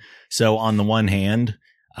 2017. So on the one hand,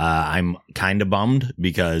 I'm kind of bummed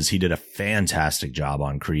because he did a fantastic job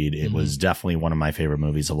on Creed. It was definitely one of my favorite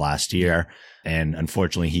movies of last year. And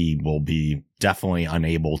unfortunately, he will be definitely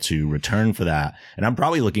unable to return for that. And I'm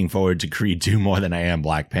probably looking forward to Creed 2 more than I am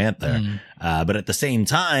Black Panther. But at the same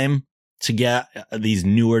time, to get these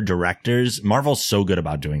newer directors, Marvel's so good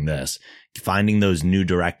about doing this, finding those new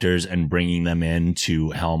directors and bringing them in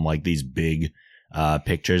to helm these big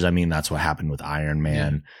pictures. I mean, that's what happened with Iron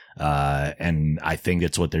Man. And I think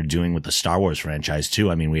it's what they're doing with the Star Wars franchise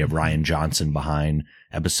too. I mean, we have Rian Johnson behind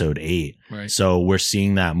episode 8. Right. So we're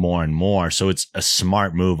seeing that more and more. So it's a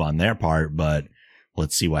smart move on their part, but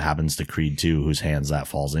let's see what happens to Creed 2, whose hands that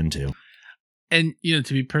falls into. And,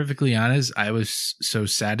 to be perfectly honest, I was so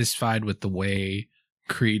satisfied with the way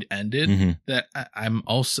Creed ended, that I'm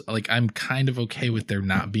also like, I'm kind of okay with there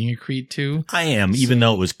not being a Creed 2. I am, even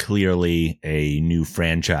though it was clearly a new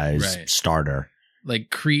franchise starter.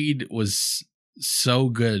 Like, Creed was so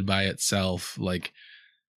good by itself. Like,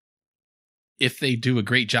 if they do a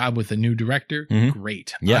great job with a new director,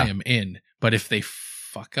 great. I am in. But if they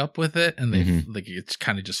fuck up with it and they like, it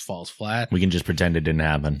kind of just falls flat, we can just pretend it didn't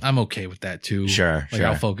happen. I'm okay with that too. Sure.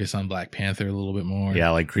 I'll focus on Black Panther a little bit more. Yeah,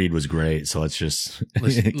 like Creed was great, so let's just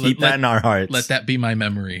keep that in our hearts. Let that be my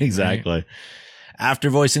memory. Exactly. Right? After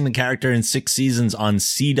voicing the character in 6 seasons on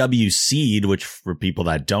CW Seed, which for people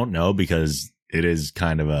that don't know, because it is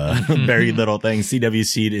kind of a very little thing, CW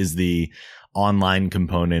Seed is the online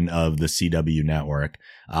component of the CW network.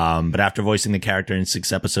 But after voicing the character in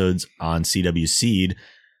 6 episodes on CW Seed,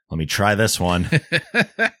 let me try this one.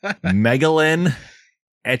 Megalyn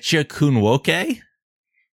Echikunwoke?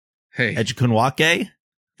 Hey. Echikunwoke?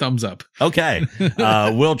 Thumbs up. Okay.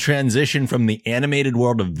 Will transition from the animated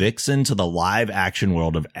world of Vixen to the live action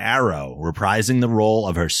world of Arrow, reprising the role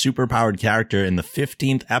of her superpowered character in the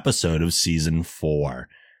 15th episode of season 4.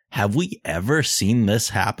 Have we ever seen this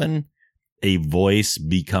happen? A voice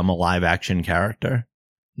become a live action character?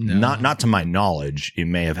 No. Not to my knowledge. It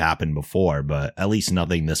may have happened before, but at least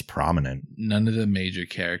nothing this prominent. None of the major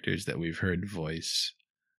characters that we've heard voice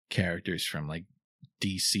characters from like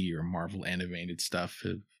DC or Marvel animated stuff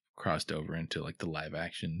have crossed over into like the live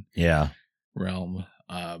action realm.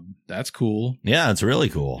 That's cool. Yeah, it's really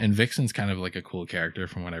cool. And Vixen's kind of like a cool character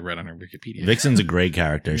from what I read on her Wikipedia. Vixen's a great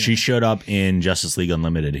character. She showed up in Justice League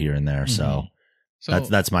Unlimited here and there, so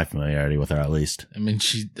that's my familiarity with her, at least. I mean,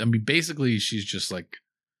 basically she's just like,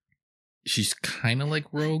 she's kind of like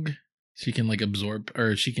Rogue. She can like absorb,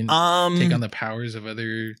 or she can take on the powers of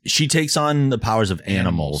other. She takes on the powers of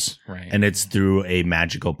animals, right? And it's through a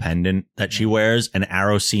magical pendant that she wears. And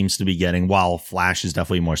Arrow seems to be getting, while Flash is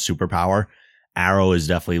definitely more superpower, Arrow is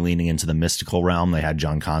definitely leaning into the mystical realm. They had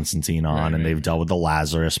John Constantine on, and they've dealt with the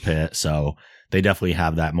Lazarus Pit, so they definitely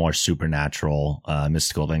have that more supernatural,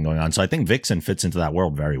 mystical thing going on. So I think Vixen fits into that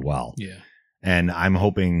world very well. Yeah. And I'm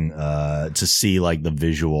hoping to see like the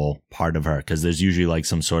visual part of her, because there's usually like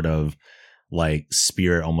some sort of like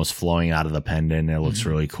spirit almost flowing out of the pendant. It looks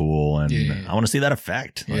really cool, and I want to see that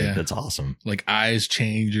effect. Like, that's awesome. Like eyes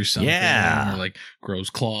change or something. Yeah. Or like grows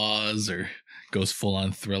claws or goes full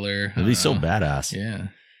on Thriller. It'd be so badass. Yeah.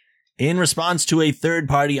 In response to a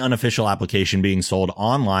third-party unofficial application being sold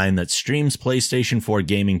online that streams PlayStation 4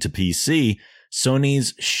 gaming to PC,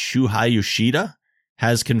 Sony's Shuhei Yoshida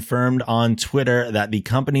has confirmed on Twitter that the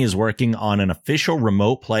company is working on an official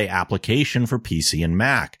remote play application for PC and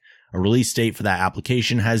Mac. A release date for that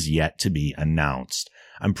application has yet to be announced.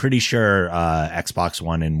 I'm pretty sure Xbox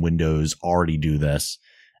One and Windows already do this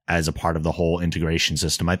as a part of the whole integration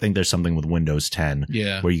system. I think there's something with Windows 10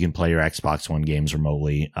 where you can play your Xbox One games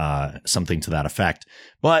remotely, something to that effect.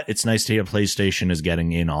 But it's nice to hear PlayStation is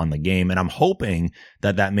getting in on the game, and I'm hoping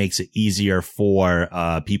that that makes it easier for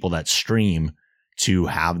people that stream to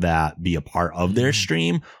have that be a part of their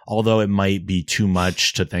stream, although it might be too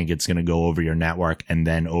much to think it's going to go over your network and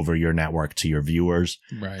then over your network to your viewers.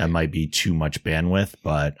 Right. That might be too much bandwidth,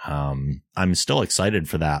 but I'm still excited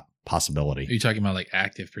for that possibility. Are you talking about like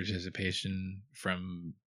active participation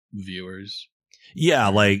from viewers? Yeah,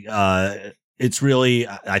 like it's really,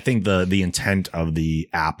 I think the intent of the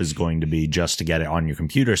app is going to be just to get it on your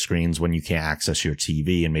computer screens when you can't access your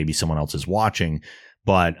TV and maybe someone else is watching.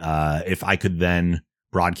 But if I could then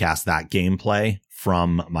broadcast that gameplay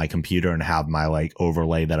from my computer and have my like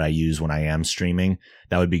overlay that I use when I am streaming,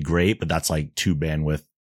 that would be great. But that's like two bandwidth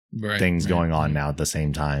things going on now at the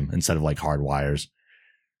same time instead of like hard wires.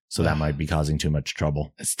 So that might be causing too much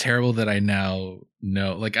trouble. It's terrible that I now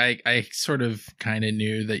know. Like I sort of kind of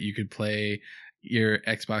knew that you could play your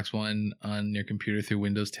Xbox One on your computer through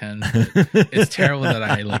Windows 10. It's terrible that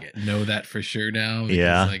I like know that for sure now.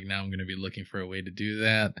 Because, like now I'm going to be looking for a way to do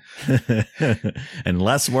that. And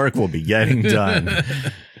less work will be getting done.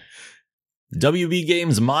 WB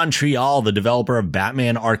Games Montreal, the developer of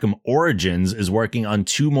Batman Arkham Origins, is working on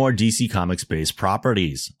 2 more DC Comics-based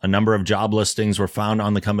properties. A number of job listings were found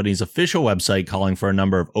on the company's official website calling for a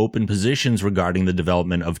number of open positions regarding the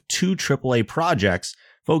development of 2 AAA projects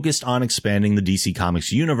focused on expanding the DC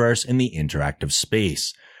Comics universe in the interactive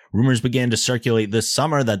space. Rumors began to circulate this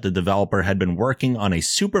summer that the developer had been working on a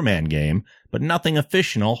Superman game, but nothing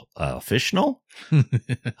official. Official?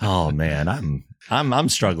 Oh man, I'm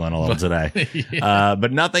struggling a little today.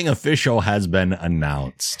 But nothing official has been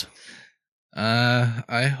announced.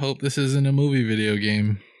 I hope this isn't a movie video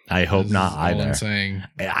game. I hope not either. I'm saying.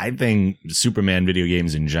 I think Superman video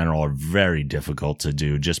games in general are very difficult to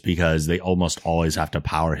do just because they almost always have to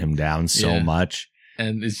power him down so much.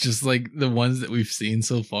 And it's just like the ones that we've seen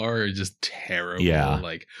so far are just terrible. Yeah.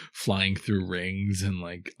 Like flying through rings and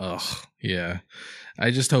like, yeah.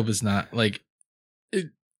 I just hope it's not like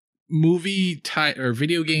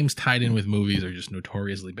video games tied in with movies are just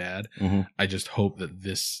notoriously bad. Mm-hmm. I just hope that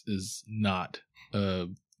this is not a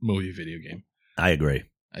movie video game. I agree.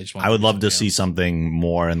 I would love to see something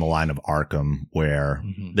more in the line of Arkham where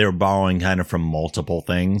they're borrowing kind of from multiple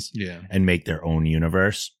things and make their own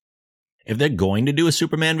universe. If they're going to do a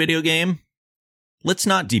Superman video game, let's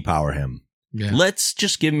not depower him. Yeah. Let's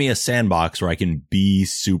just give me a sandbox where I can be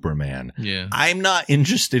Superman. Yeah. I'm not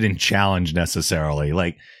interested in challenge necessarily.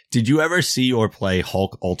 Like, did you ever see or play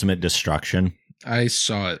Hulk Ultimate Destruction? I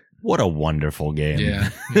saw it. What a wonderful game. Yeah.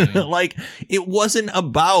 Like, it wasn't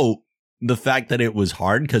about the fact that it was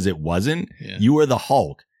hard, because it wasn't. Yeah. You were the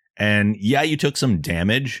Hulk. And yeah, you took some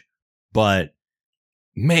damage, but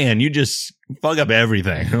man, you just fuck up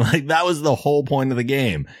everything. Like, that was the whole point of the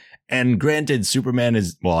game. And granted, Superman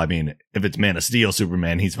is, well, I mean, if it's Man of Steel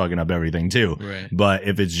Superman, he's fucking up everything too. Right. But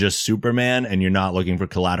if it's just Superman and you're not looking for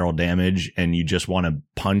collateral damage and you just want to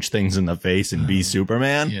punch things in the face and be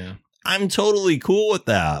Superman, I'm totally cool with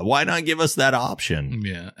that. Why not give us that option?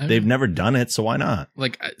 Yeah. They've never done it, so why not?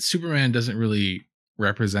 Like, Superman doesn't really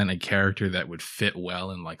represent a character that would fit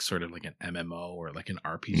well in like sort of like an MMO or like an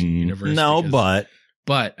RPG universe. No, but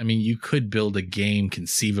I mean, you could build a game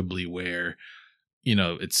conceivably where, you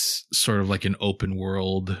know, it's sort of like an open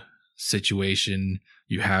world situation.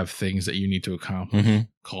 You have things that you need to accomplish,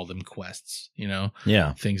 call them quests, you know?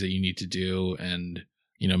 Yeah. Things that you need to do and,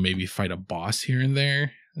 you know, maybe fight a boss here and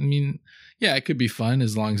there. I mean, yeah, it could be fun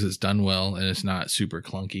as long as it's done well and it's not super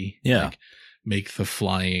clunky. Yeah. Like, make the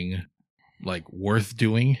flying like worth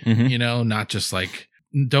doing, you know, not just like,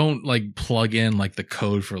 don't like plug in like the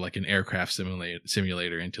code for like an aircraft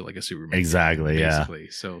simulator into like a Superman. Exactly. Game, yeah.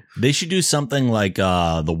 So they should do something like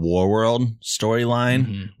the War World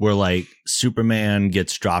storyline where like Superman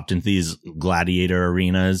gets dropped into these gladiator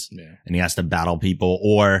arenas and he has to battle people,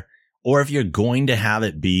 or if you're going to have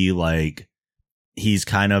it be like he's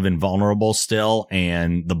kind of invulnerable still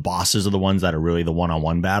and the bosses are the ones that are really the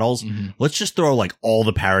one-on-one battles. Let's just throw like all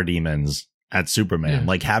the parademons at Superman,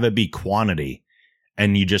 like have it be quantity.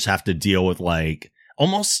 And you just have to deal with like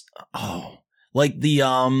almost, like the,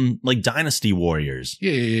 like Dynasty Warriors.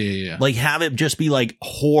 Yeah. Like have it just be like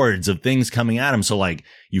hordes of things coming at him. So like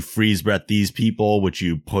you freeze breath these people, which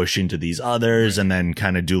you push into these others and then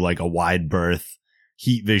kind of do like a wide berth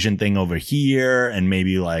heat vision thing over here and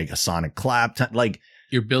maybe like a sonic clap. Like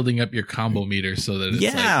you're building up your combo meter so that it's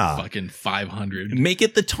like fucking 500. Make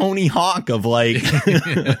it the Tony Hawk of like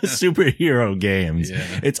superhero games.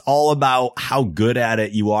 Yeah. It's all about how good at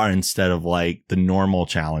it you are instead of like the normal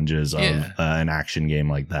challenges of an action game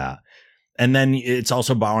like that. And then it's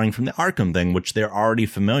also borrowing from the Arkham thing, which they're already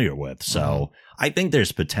familiar with. So I think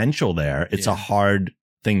there's potential there. It's a hard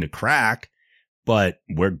thing to crack, but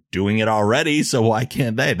we're doing it already. So why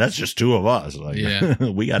can't they? That's just two of us. Like,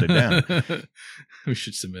 we got it down. We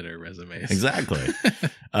should submit our resumes. Exactly.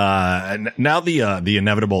 Now the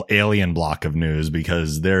inevitable alien block of news,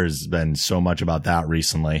 because there's been so much about that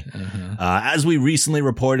recently. As we recently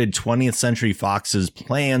reported, 20th Century Fox's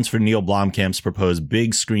plans for Neil Blomkamp's proposed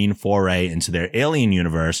big screen foray into their Alien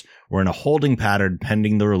universe were in a holding pattern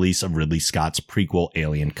pending the release of Ridley Scott's prequel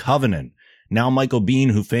Alien Covenant. Now Michael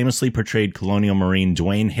Biehn, who famously portrayed Colonial Marine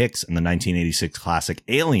Dwayne Hicks in the 1986 classic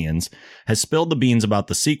Aliens, has spilled the beans about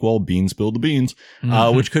the sequel, Bean Spilled the Beans,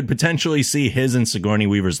 which could potentially see his and Sigourney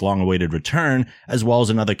Weaver's long-awaited return, as well as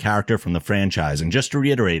another character from the franchise. And just to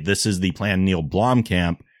reiterate, this is the planned Neil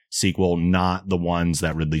Blomkamp sequel, not the ones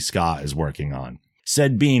that Ridley Scott is working on.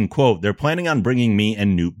 Said Biehn, quote, "They're planning on bringing me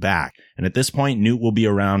and Newt back, and at this point, Newt will be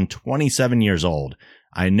around 27 years old.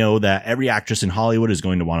 I know that every actress in Hollywood is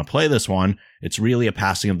going to want to play this one. It's really a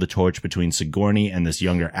passing of the torch between Sigourney and this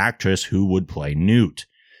younger actress who would play Newt."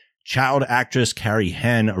 Child actress Carrie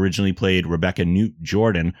Henn originally played Rebecca Newt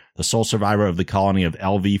Jordan, the sole survivor of the colony of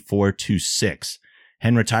LV-426.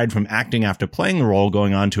 Henn retired from acting after playing the role,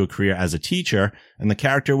 going on to a career as a teacher, and the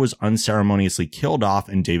character was unceremoniously killed off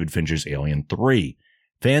in David Fincher's Alien 3.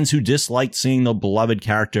 Fans who disliked seeing the beloved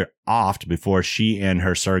character offed before she and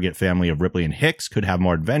her surrogate family of Ripley and Hicks could have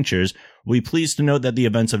more adventures will be pleased to note that the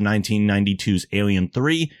events of 1992's Alien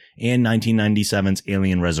 3 and 1997's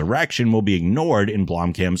Alien Resurrection will be ignored in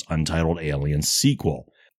Blomkamp's untitled Alien sequel.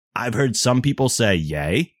 I've heard some people say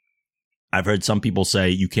yay. I've heard some people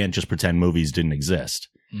say you can't just pretend movies didn't exist.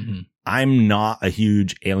 I'm not a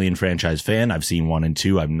huge Alien franchise fan. I've seen 1 and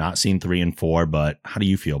 2. I've not seen 3 and 4, but how do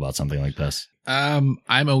you feel about something like this? I'm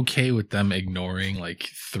okay with them ignoring like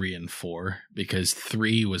 3 and 4 because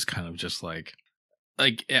 3 was kind of just like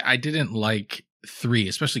I didn't like 3,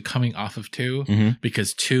 especially coming off of 2,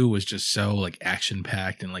 because 2 was just so like action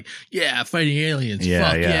packed and like, yeah, fighting aliens.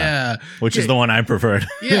 Fuck yeah. Which is the one I preferred.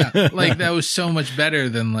 Yeah. Like that was so much better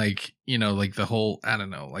than like, you know, like the whole, I don't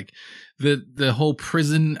know, like the whole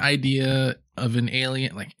prison idea of an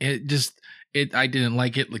alien. Like I didn't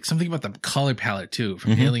like it. Like something about the color palette too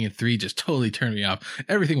from Alien 3 just totally turned me off.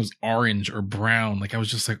 Everything was orange or brown. Like I was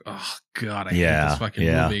just like, oh God, I hate this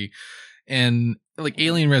fucking movie. And like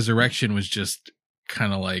Alien Resurrection was just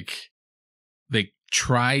kind of like they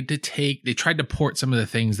tried to port some of the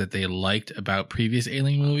things that they liked about previous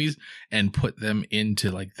Alien movies and put them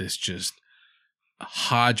into like this just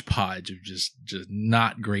hodgepodge of just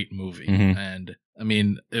not great movie. And I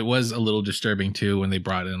mean, it was a little disturbing too when they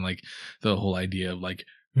brought in like the whole idea of like,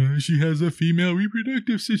 she has a female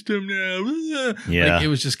reproductive system now. Yeah. Like, it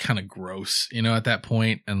was just kind of gross, you know, at that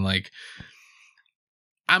point. And like,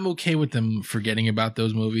 I'm okay with them forgetting about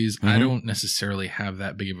those movies. I don't necessarily have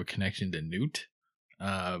that big of a connection to Newt.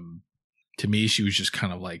 To me, she was just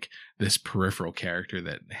kind of like this peripheral character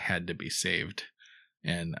that had to be saved.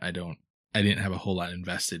 And I didn't have a whole lot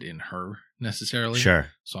invested in her necessarily. Sure.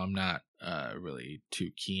 So I'm not really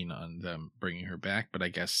too keen on them bringing her back, but I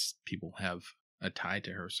guess people have a tie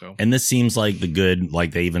to her. So, and this seems like the good,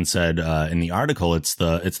 like they even said in the article, it's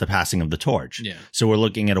the passing of the torch. Yeah. So we're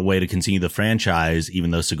looking at a way to continue the franchise, even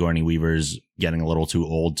though Sigourney Weaver's getting a little too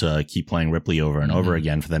old to keep playing Ripley over and over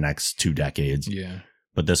again for the next 2 decades. Yeah.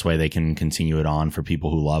 But this way they can continue it on for people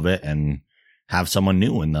who love it and have someone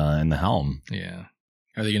new in the helm. Yeah.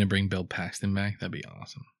 Are they going to bring Bill Paxton back? That'd be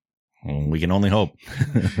awesome. Well, we can only hope.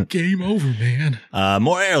 Game over, man.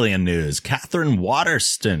 More Alien news. Catherine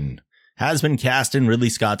Waterston has been cast in Ridley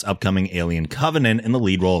Scott's upcoming Alien Covenant in the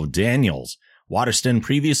lead role of Daniels. Waterston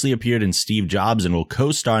previously appeared in Steve Jobs and will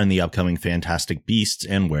co-star in the upcoming Fantastic Beasts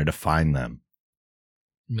and Where to Find Them.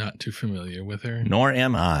 Not too familiar with her. Nor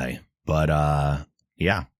am I, but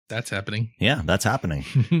yeah. That's happening. Yeah, that's happening.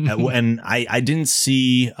 And I didn't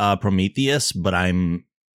see Prometheus, but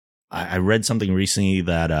I read something recently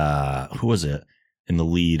that who was it in the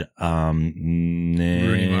lead?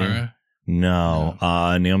 Rooney Mara? No.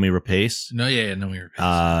 Naomi Rapace. No, yeah, Naomi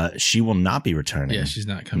Rapace. She will not be returning. Yeah, she's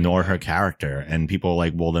not coming. Nor back. her character. And people are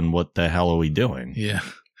like, well, then what the hell are we doing? Yeah,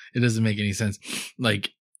 it doesn't make any sense.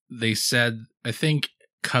 Like they said, I think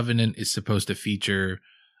Covenant is supposed to feature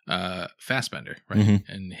Fassbender, right?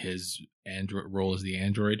 And his android role as the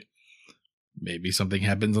android. Maybe something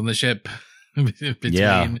happens on the ship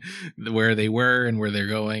between where they were and where they're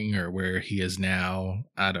going, or where he is now.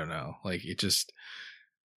 I don't know. Like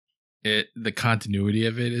the continuity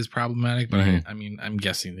of it is problematic, but I mean, I'm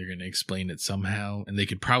guessing they're going to explain it somehow, and they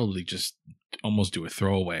could probably just almost do a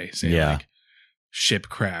throwaway, say like ship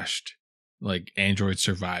crashed, like android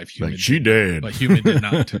survived, human like she did, but human did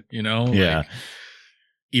not. You know, like,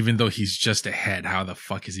 even though he's just ahead, how the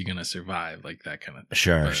fuck is he going to survive? Like that kind of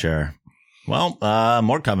thing. Sure. Well,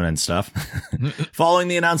 more Covenant stuff. Following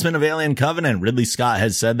the announcement of Alien Covenant, Ridley Scott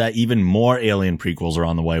has said that even more Alien prequels are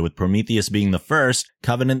on the way, with Prometheus being the first,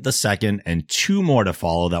 Covenant the second, and 2 more to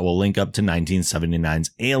follow that will link up to 1979's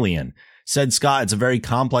Alien. Said Scott, it's a very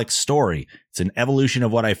complex story. It's an evolution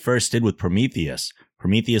of what I first did with Prometheus.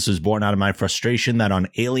 Prometheus was born out of my frustration that on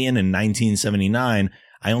Alien in 1979,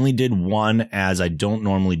 I only did one, as I don't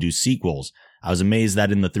normally do sequels. I was amazed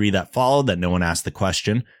that in the 3 that followed that no one asked the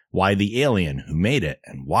question, why the alien? Who made it?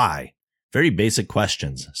 And why? Very basic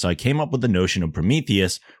questions. So I came up with the notion of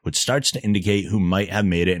Prometheus, which starts to indicate who might have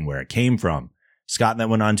made it and where it came from. Scott then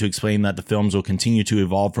went on to explain that the films will continue to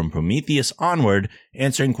evolve from Prometheus onward,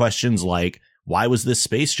 answering questions like, why was this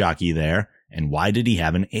space jockey there? And why did he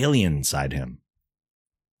have an alien inside him?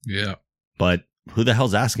 Yeah. But who the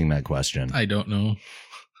hell's asking that question? I don't know.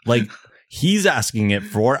 Like, he's asking it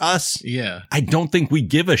for us. Yeah. I don't think we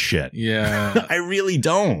give a shit. Yeah. I really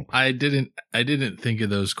don't. I didn't think of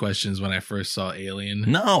those questions when I first saw Alien.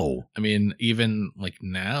 No. I mean, even like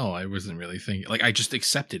now, I wasn't really thinking, like, I just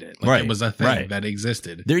accepted it. Like, it was a thing that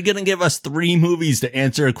existed. They're going to give us 3 movies to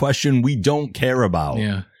answer a question we don't care about.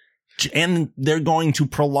 Yeah. And they're going to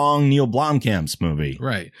prolong Neil Blomkamp's movie.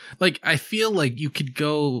 Right. Like, I feel like you could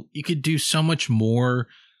do so much more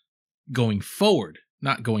going forward,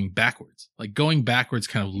 not going backwards. Like, going backwards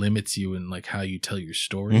kind of limits you in like how you tell your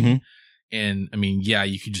story. And I mean, yeah,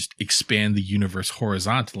 you could just expand the universe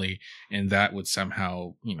horizontally, and that would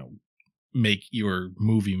somehow, you know, make your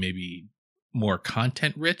movie maybe more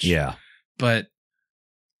content rich. Yeah. But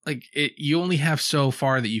like you only have so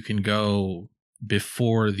far that you can go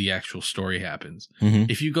before the actual story happens. Mm-hmm.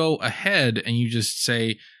 If you go ahead and you just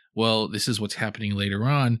say, well, this is what's happening later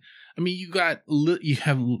on, I mean, you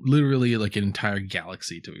have literally like an entire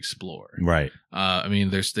galaxy to explore. Right. I mean,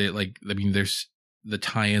 there's the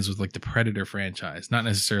tie-ins with like the Predator franchise, not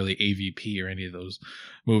necessarily AVP or any of those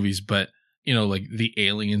movies, but you know, like the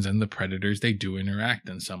aliens and the Predators, they do interact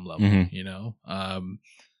on some level, Mm-hmm. you know? I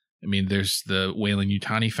mean, there's the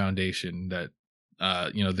Weyland-Yutani Foundation that,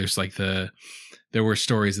 you know, there were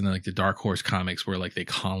stories in like the Dark Horse comics where like they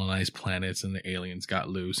colonized planets and the aliens got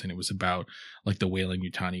loose, and it was about like the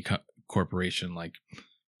Weyland-Yutani Corporation, like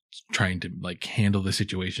trying to like handle the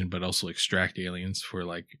situation, but also extract aliens for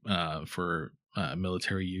like,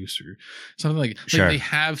 military use or something like Sure. they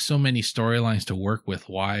have so many storylines to work with.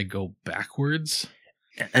 Why go backwards?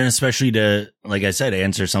 And especially to, like I said,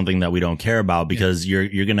 answer something that we don't care about, because you're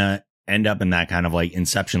going to end up in that kind of like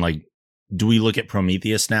Inception. Like, do we look at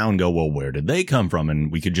Prometheus now and go, well, where did they come from?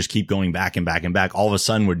 And we could just keep going back and back and back. All of a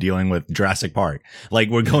sudden we're dealing with Jurassic Park. Like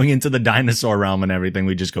we're going into the dinosaur realm and everything.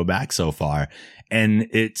 We just go back so far. And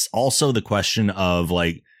it's also the question of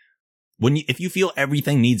like, if you feel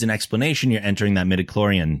everything needs an explanation, you're entering that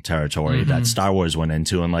midichlorian territory that Star Wars went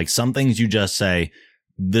into. And like some things you just say,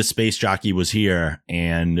 the space jockey was here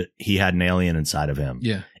and he had an alien inside of him.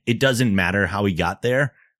 Yeah. It doesn't matter how he got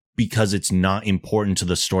there because it's not important to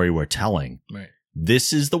the story we're telling. Right.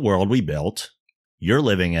 This is the world we built. You're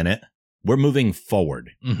living in it. We're moving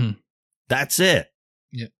forward. Mm-hmm. That's it.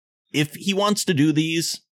 Yeah. If he wants to do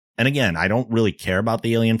these, and again, I don't really care about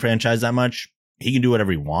the Alien franchise that much. He can do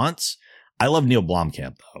whatever he wants. I love Neil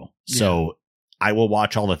Blomkamp though. So I will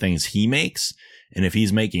watch all the things he makes. And if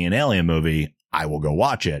he's making an Alien movie, I will go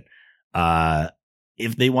watch it.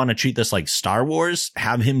 If they want to treat this like Star Wars,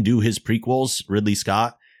 have him do his prequels, Ridley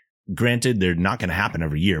Scott. Granted, they're not going to happen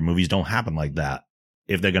every year. Movies don't happen like that.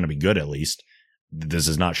 If they're going to be good, at least. This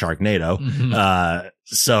is not Sharknado. Mm-hmm.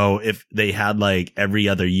 So if they had like every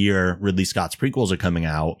other year, Ridley Scott's prequels are coming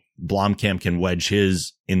out, Blomkamp can wedge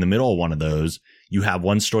his in the middle of one of those. You have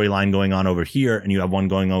one storyline going on over here and you have one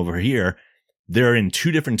going over here. They're in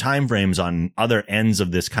two different time frames on other ends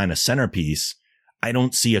of this kind of centerpiece. I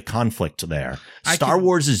don't see a conflict there. Star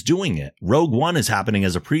Wars is doing it. Rogue One is happening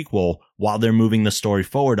as a prequel while they're moving the story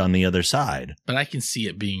forward on the other side. But I can see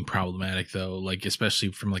it being problematic though, like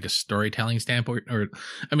especially from like a storytelling standpoint, or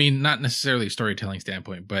I mean, not necessarily a storytelling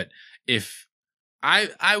standpoint, but if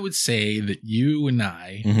I would say that you and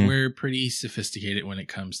I, we're pretty sophisticated when it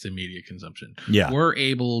comes to media consumption. Yeah. We're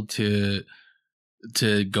able to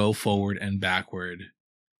go forward and backward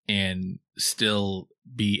and still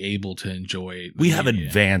be able to enjoy. We have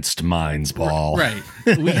advanced minds, Paul. Right.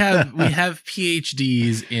 We have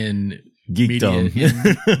PhDs in geekdom,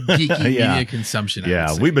 geeky media consumption.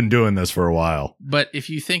 Yeah, we've been doing this for a while. But if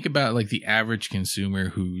you think about like the average consumer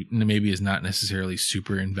who maybe is not necessarily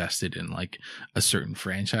super invested in like a certain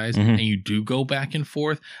franchise, and you do go back and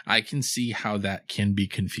forth, I can see how that can be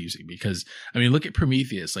confusing. Because I mean, look at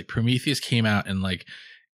Prometheus. Like Prometheus came out and like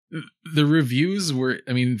the reviews were,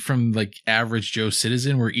 I mean, from like average Joe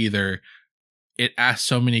citizen were either it asked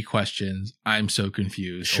so many questions, I'm so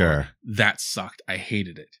confused. Sure. Or, that sucked. I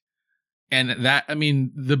hated it. And that, I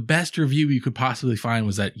mean, the best review you could possibly find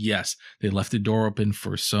was that, yes, they left the door open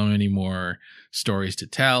for so many more stories to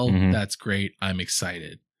tell. That's great. I'm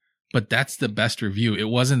excited. But that's the best review. It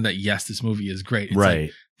wasn't that, yes, this movie is great. It's right.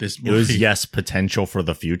 Like, this movie, it was, yes, potential for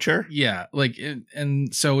the future. Yeah. Like,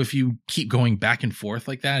 and so if you keep going back and forth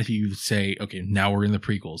like that, if you say, okay, now we're in the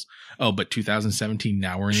prequels. Oh, but 2017,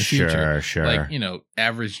 now we're in the future. Sure. Like, you know,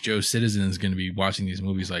 average Joe citizen is going to be watching these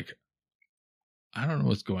movies like, I don't know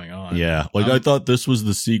what's going on. Yeah. Like I thought this was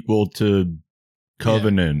the sequel to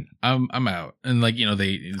Covenant. Yeah, I'm out. And like, you know,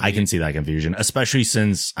 I can see that confusion, especially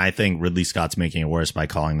since I think Ridley Scott's making it worse by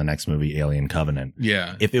calling the next movie Alien Covenant.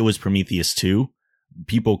 Yeah. If it was Prometheus 2,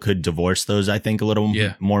 people could divorce those, I think, a little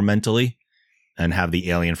more mentally and have the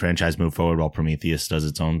Alien franchise move forward while Prometheus does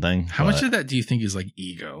its own thing. How much of that do you think is like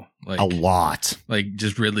ego? Like a lot. Like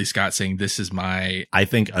just Ridley Scott saying, this is my... I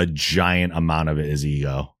think a giant amount of it is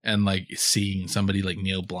ego. And like seeing somebody like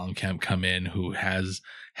Neil Blomkamp come in who has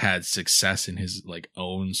had success in his like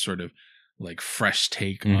own sort of like fresh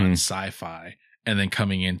take on sci-fi, and then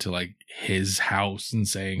coming into like his house and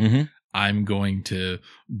saying, I'm going to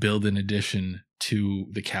build an addition to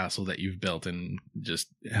the castle that you've built, and just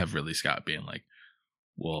have Ridley Scott being like,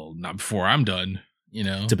 well, not before I'm done, you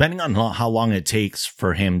know? Depending on how long it takes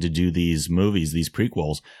for him to do these movies, these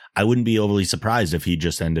prequels, I wouldn't be overly surprised if he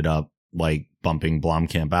just ended up like bumping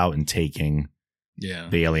Blomkamp out and taking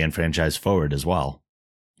the Alien franchise forward as well.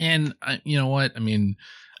 And you know what? I mean,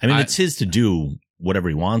 I mean, it's his to do whatever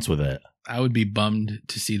he wants with it. I would be bummed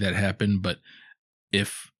to see that happen, but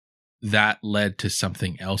if that led to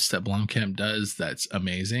something else that Blomkamp does, that's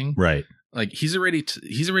amazing. Right. Like he's already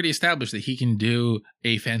established that he can do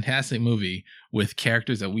a fantastic movie with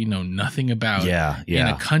characters that we know nothing about. Yeah. In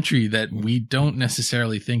a country that we don't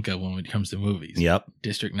necessarily think of when it comes to movies. Yep.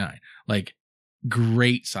 District 9. Like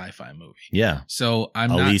great sci-fi movie. Yeah. So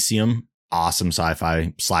Elysium, awesome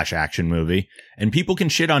sci-fi / action movie. And people can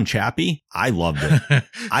shit on Chappie. I loved it.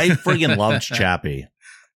 I friggin' loved Chappie.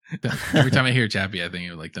 Every time I hear Chappie, I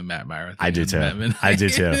think of like the Matt Myra thing. I do too. And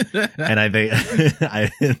I think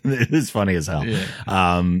it is funny as hell. Yeah.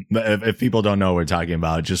 But if people don't know what we're talking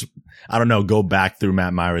about, just, I don't know, go back through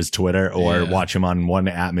Matt Myra's Twitter or watch him on One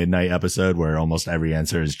at Midnight episode where almost every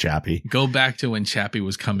answer is Chappie. Go back to when Chappie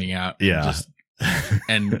was coming out. Yeah.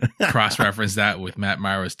 And cross-reference that with Matt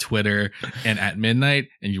Myra's Twitter and At Midnight,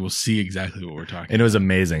 and you will see exactly what we're talking about. And it was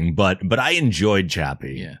amazing, but I enjoyed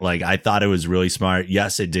Chappie. Yeah. Like, I thought it was really smart.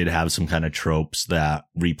 Yes, it did have some kind of tropes that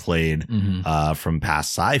replayed from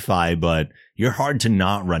past sci-fi, but you're hard to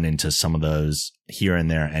not run into some of those here and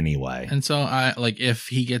there anyway. And so I like, if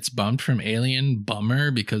he gets bumped from Alien, bummer,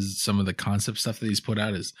 because some of the concept stuff that he's put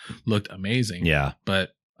out has looked amazing. Yeah.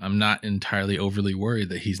 But I'm not entirely overly worried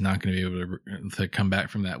that he's not going to be able to come back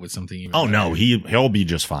from that with something even better. No, he'll be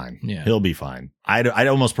just fine. Yeah. He'll be fine. I'd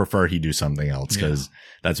almost prefer he do something else because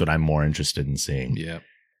that's what I'm more interested in seeing. Yeah.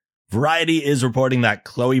 Variety is reporting that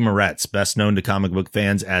Chloe Moretz, best known to comic book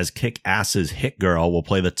fans as Kick-Ass's Hit Girl, will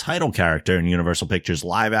play the title character in Universal Pictures'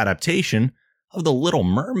 live adaptation of The Little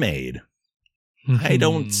Mermaid. I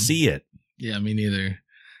don't see it. Yeah, me neither.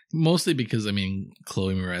 Mostly because, I mean,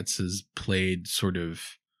 Chloe Moretz has played sort of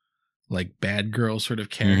like bad girl sort of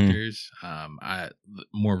characters.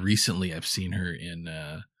 More recently I've seen her in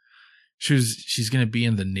she's going to be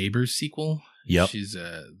in the Neighbors sequel. Yep. She's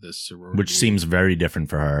the sorority, which seems very different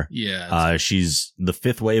for her. Yeah. She's The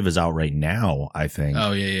Fifth Wave is out right now, I think.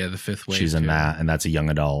 Oh yeah, The Fifth Wave. She's in that, and that's a young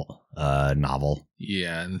adult novel.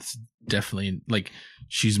 Yeah, and it's definitely like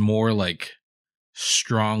she's more like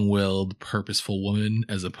strong-willed, purposeful woman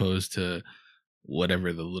as opposed to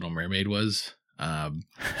whatever the Little Mermaid was.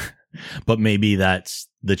 But maybe that's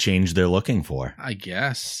the change they're looking for. I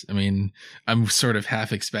guess. I mean, I'm sort of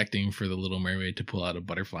half expecting for the Little Mermaid to pull out a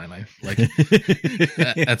butterfly knife, like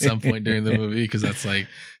at some point during the movie, because that's like,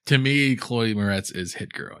 to me, Chloe Moretz is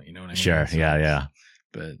Hit Girl. You know what I mean? Sure. So, yeah.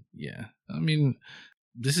 But yeah, I mean,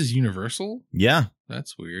 this is Universal. Yeah,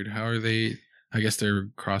 that's weird. How are they? I guess they're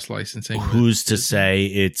cross licensing. Who's to say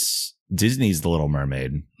it's Disney's The Little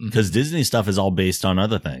Mermaid? Because Disney stuff is all based on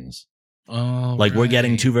other things. Oh, like we're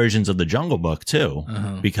getting two versions of the Jungle Book too,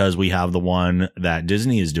 because we have the one that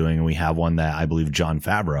Disney is doing, and we have one that I believe Jon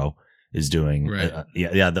Favreau is doing. Right.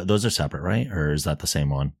 Those are separate, right? Or is that the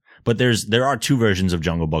same one? But there are two versions of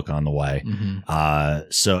Jungle Book on the way.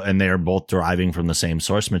 And they are both deriving from the same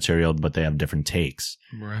source material, but they have different takes.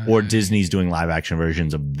 Right. Or Disney's doing live action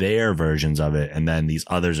versions of their versions of it, and then these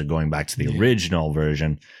others are going back to the original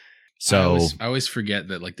version. So I always forget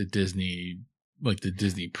that like the Disney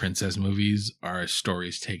princess movies are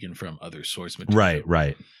stories taken from other source material.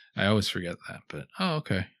 Right. I always forget that, but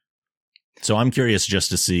okay. So I'm curious just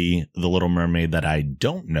to see The Little Mermaid that I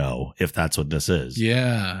don't know if that's what this is.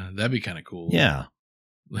 Yeah, that'd be kind of cool. Yeah.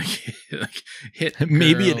 Like Hit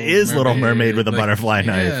Maybe Girl, it is Little Mermaid with a like, butterfly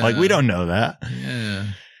knife. Yeah. Like, we don't know that. Yeah.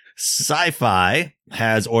 Sci-Fi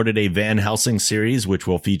has ordered a Van Helsing series, which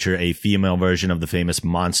will feature a female version of the famous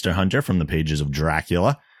monster hunter from the pages of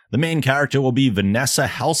Dracula. The main character will be Vanessa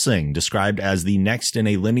Helsing, described as the next in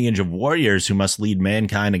a lineage of warriors who must lead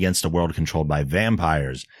mankind against a world controlled by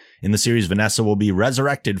vampires. In the series, Vanessa will be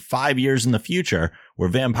resurrected 5 years in the future, where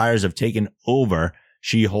vampires have taken over.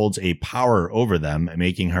 She holds a power over them,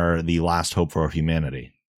 making her the last hope for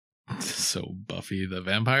humanity. So Buffy the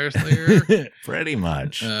Vampire Slayer? Pretty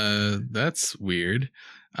much. That's weird.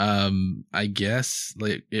 I guess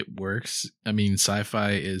like it works. I mean,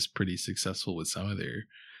 Sci-Fi is pretty successful with some of their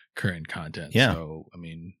current content. Yeah. So, I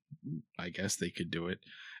mean, I guess they could do it.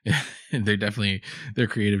 Their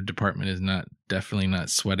creative department is definitely not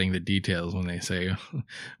sweating the details when they say,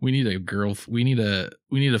 we need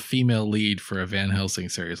a female lead for a Van Helsing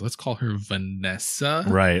series. Let's call her Vanessa.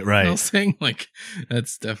 Right. Helsing. Like,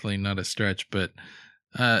 that's definitely not a stretch, but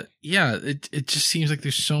it just seems like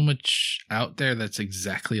there's so much out there that's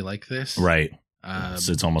exactly like this. Right.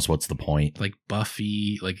 So it's almost, what's the point? Like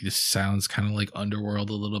Buffy, like this sounds kind of like Underworld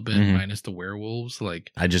a little bit, minus the werewolves. Like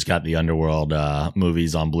I just got the Underworld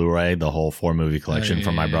movies on Blu-ray, the whole 4-movie collection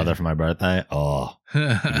from my brother for my birthday. Oh,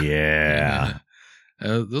 yeah.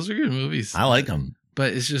 Those are good movies. I like them.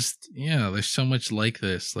 But it's just, there's so much like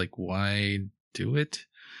this. Like, why do it?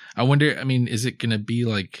 I wonder, I mean, is it going to be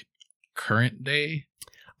like current day?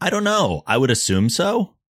 I don't know. I would assume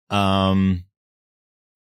so.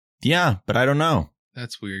 Yeah, but I don't know.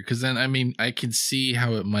 That's weird. Because then, I mean, I can see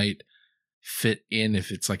how it might fit in if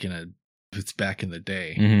it's like if it's back in the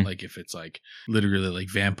day. Mhm. Like if it's like literally like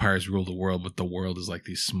vampires rule the world, but the world is like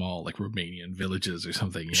these small like Romanian villages or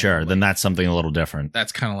something. You Sure, know? then Like, that's something a little different.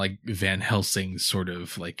 that's kind of like Van Helsing sort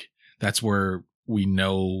of like, that's where we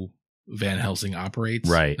know Van Helsing operates.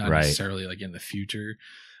 Right, Not right. necessarily like in the future.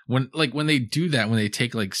 When they do that, when they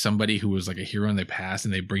take like somebody who was like a hero in the past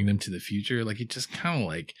and they bring them to the future, like it just kind of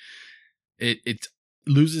like it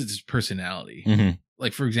loses its personality. Mhm.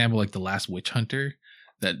 Like for example, like The Last Witch Hunter,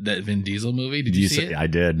 that Vin Diesel movie. Did you see it? I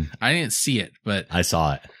did. I didn't see it, but I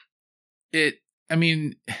saw it. I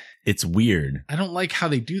mean, It's weird. I don't like how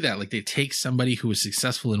they do that. Like they take somebody who was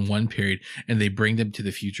successful in one period and they bring them to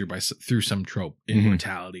the future through some trope,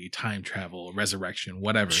 immortality, time travel, resurrection,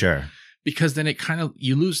 whatever. Sure. Because then it kind of,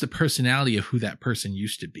 you lose the personality of who that person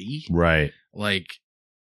used to be. Right. Like,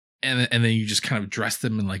 and then you just kind of dress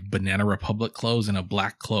them in like Banana Republic clothes and a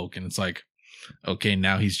black cloak. And it's like, okay,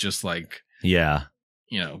 now he's just like, Yeah.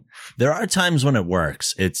 There are times when it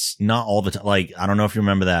works. It's not all the time. Like, I don't know if you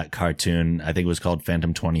remember that cartoon. I think it was called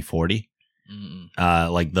Phantom 2040.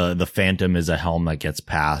 Like the Phantom is a helm that gets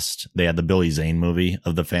passed. They had the Billy Zane movie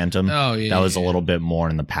of the Phantom. Oh, yeah. That was a little bit more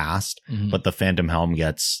in the past, but the Phantom helm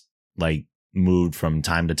gets like moved from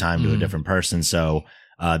time to time to a different person. So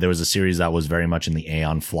there was a series that was very much in the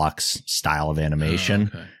Aeon Flux style of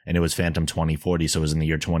animation, and it was Phantom 2040. So it was in the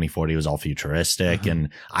year 2040. It was all futuristic, and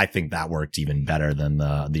I think that worked even better than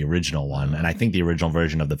the original one. And I think the original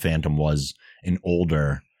version of the Phantom was an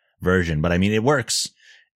older version, but I mean, it works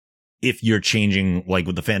if you're changing, like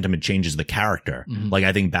with the Phantom, it changes the character. Like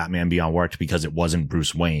I think Batman Beyond worked because it wasn't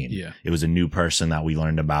Bruce Wayne. Yeah. It was a new person that we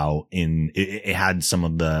learned about it had some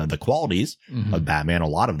of the qualities of Batman, a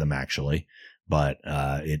lot of them actually, but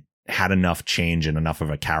it had enough change and enough of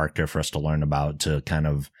a character for us to learn about to kind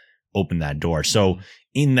of open that door. So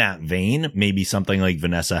in that vein, maybe something like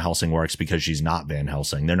Vanessa Helsing works because she's not Van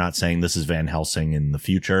Helsing. They're not saying this is Van Helsing in the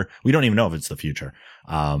future. We don't even know if it's the future.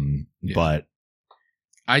 But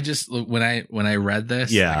I just, when I read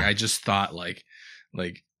this, Yeah. like, I just thought like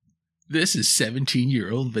this is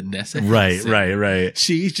 17-year-old Vanessa right, Hudson. right.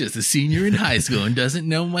 She's just a senior in high school and doesn't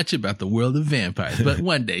know much about the world of vampires. But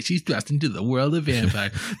one day she's thrust into the world of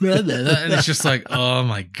vampires. And it's just like, oh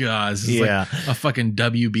my God. This is like a fucking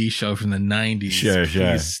WB show from the 90s. Sure.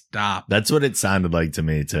 Please stop. That's what it sounded like to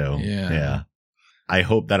me too. Yeah. I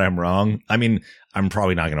hope that I'm wrong. I mean, I'm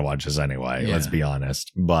probably not going to watch this anyway. Yeah. Let's be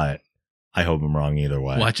honest, but I hope I'm wrong either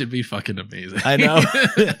way. Watch it be fucking amazing. I know.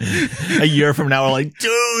 A year from now, we're like,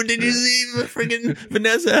 dude, did you see the freaking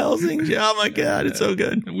Vanessa Helsing? Oh my God, it's so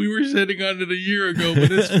good. We were sitting on it a year ago, but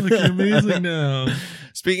it's fucking amazing now.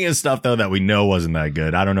 Speaking of stuff, though, that we know wasn't that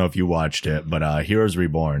good, I don't know if you watched it, but Heroes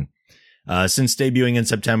Reborn. Since debuting in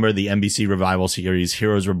September, the NBC revival series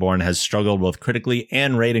Heroes Reborn has struggled both critically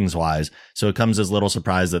and ratings-wise, so it comes as little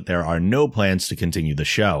surprise that there are no plans to continue the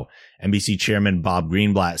show. NBC chairman Bob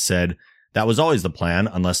Greenblatt said, "That was always the plan,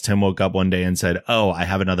 unless Tim woke up one day and said, 'Oh, I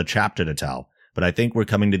have another chapter to tell. But I think we're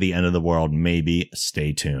coming to the end of the world. Maybe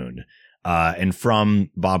stay tuned.'" And from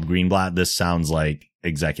Bob Greenblatt, this sounds like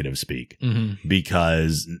executive speak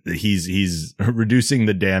because he's reducing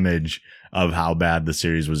the damage of how bad the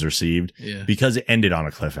series was received because it ended on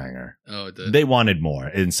a cliffhanger. Oh, it did. They wanted more.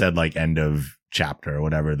 It said like end of chapter or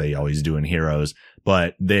whatever they always do in Heroes,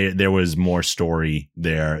 but there was more story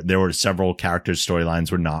there. There were several characters'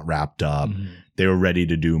 storylines were not wrapped up. They were ready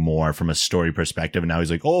to do more from a story perspective. And now he's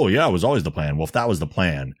like, oh yeah, it was always the plan. Well, if that was the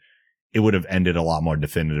plan, it would have ended a lot more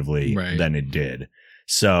definitively than it did.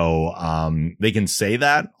 So, they can say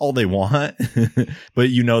that all they want, but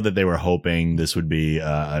you know that they were hoping this would be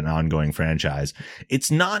an ongoing franchise.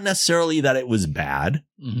 It's not necessarily that it was bad.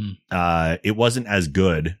 It wasn't as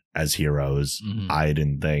good as Heroes, I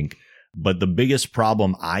didn't think. But the biggest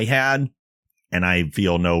problem I had, and I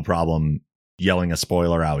feel no problem yelling a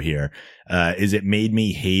spoiler out here, is it made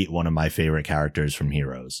me hate one of my favorite characters from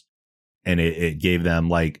Heroes. And it gave them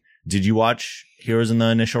like, did you watch Heroes in the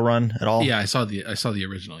initial run at all? Yeah, I saw the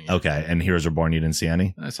original. Yeah. Okay. And Heroes Reborn, you didn't see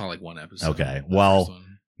any? I saw like one episode. Okay. Well,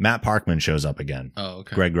 Matt Parkman shows up again. Oh,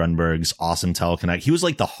 okay. Greg Grunberg's awesome teleconnect. He was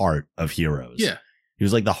like the heart of Heroes. Yeah. He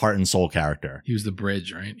was like the heart and soul character. He was the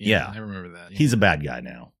bridge, right? Yeah. I remember that. Yeah. He's a bad guy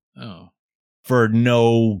now. Oh. For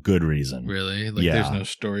no good reason. Really? Like there's no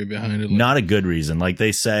story behind it? Like, not a good reason. Like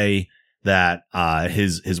they say that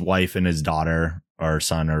his wife and his daughter or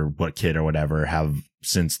son or what kid or whatever have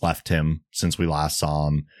since left him since we last saw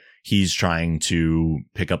him. He's trying to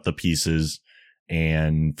pick up the pieces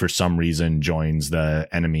and for some reason joins the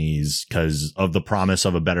enemies because of the promise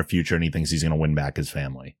of a better future. And he thinks he's going to win back his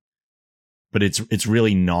family. But it's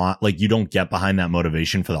really not like you don't get behind that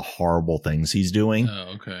motivation for the horrible things he's doing.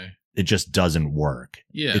 Oh, okay. It just doesn't work.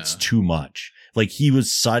 Yeah. It's too much. Like he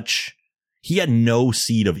had no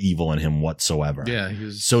seed of evil in him whatsoever. Yeah.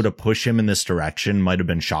 So to push him in this direction might have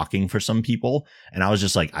been shocking for some people. And I was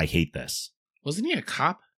just like, I hate this. Wasn't he a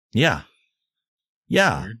cop? Yeah.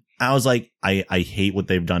 Yeah. Weird. I was like, I hate what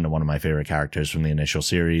they've done to one of my favorite characters from the initial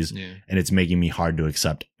series. Yeah. And it's making me hard to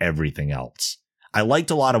accept everything else. I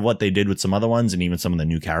liked a lot of what they did with some other ones, and even some of the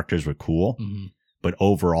new characters were cool. Mm-hmm. But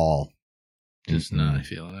overall, just not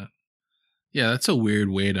feeling it. Yeah, that's a weird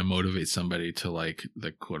way to motivate somebody to like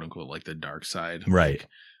the quote unquote like the dark side. Right. Like,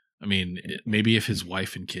 I mean, maybe if his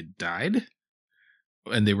wife and kid died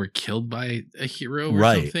and they were killed by a hero or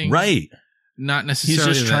something. Right. Not necessarily.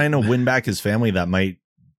 He's just trying to win back his family that might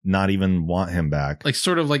not even want him back. Like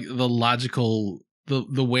sort of like the logical,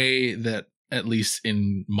 the way that at least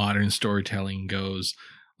in modern storytelling goes,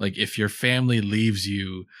 like if your family leaves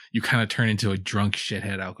you, you kind of turn into a drunk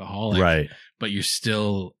shithead alcoholic, right? But you're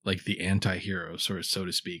still like the anti-hero, sort of, so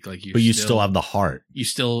to speak. Like but you still have the heart. You're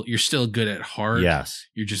still good at heart. Yes.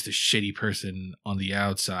 You're just a shitty person on the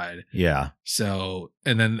outside. Yeah. So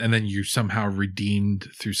and then you're somehow redeemed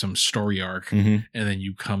through some story arc, mm-hmm. and then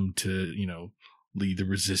you come to lead the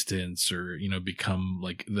resistance or become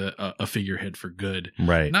like a figurehead for good.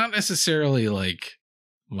 Right. Not necessarily like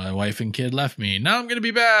my wife and kid left me, now I'm gonna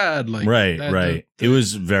be bad. Like right. It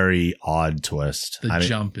was very odd twist. The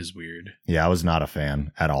jump is weird. Yeah, I was not a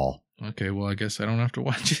fan at all. Okay, well I guess I don't have to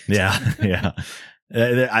watch it. Yeah.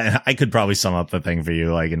 I could probably sum up the thing for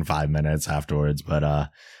you like in 5 minutes afterwards, but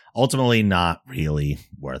ultimately not really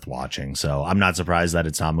worth watching. So I'm not surprised that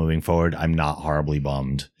it's not moving forward. I'm not horribly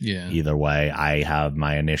bummed. Yeah. Either way, I have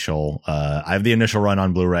my initial, I have the initial run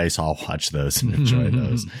on Blu-ray, so I'll watch those and enjoy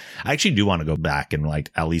those. I actually do want to go back and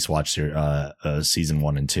like at least watch season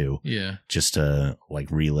 1 and 2. Yeah. Just to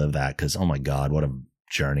like relive that. Cause oh my God, what a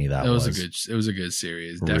journey that was. It was a good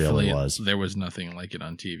series. It Definitely really was. There was nothing like it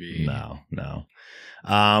on TV. No.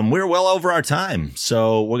 We're well over our time,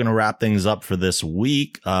 so we're going to wrap things up for this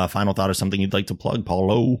week. Final thought or something you'd like to plug,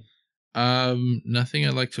 Paulo? Nothing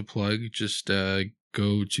I'd like to plug. Just go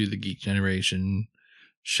to the Geek Generation,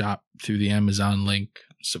 shop through the Amazon link,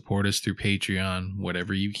 support us through Patreon.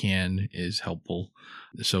 Whatever you can is helpful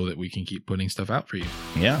so that we can keep putting stuff out for you.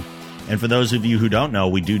 Yeah. And for those of you who don't know,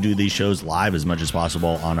 we do these shows live as much as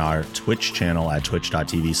possible on our Twitch channel at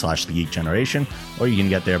twitch.tv/thegeekgeneration, or you can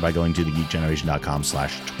get there by going to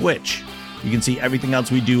thegeekgeneration.com/Twitch. You can see everything else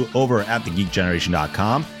we do over at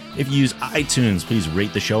thegeekgeneration.com. If you use iTunes, please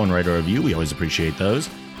rate the show and write a review. We always appreciate those.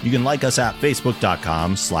 You can like us at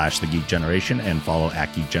facebook.com/thegeekgeneration and follow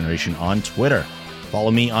at Geek Generation on Twitter. Follow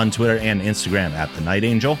me on Twitter and Instagram at The Night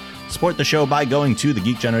Angel. Support the show by going to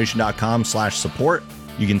thegeekgeneration.com/support.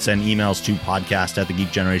 You can send emails to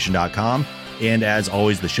podcast@thegeekgeneration.com. And as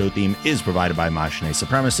always, the show theme is provided by Machine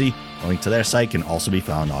Supremacy. A link to their site can also be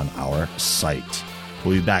found on our site.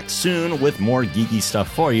 We'll be back soon with more geeky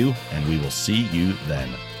stuff for you, and we will see you then.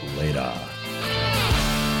 Later.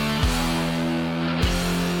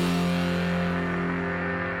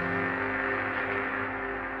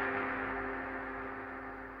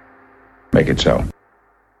 Make it so.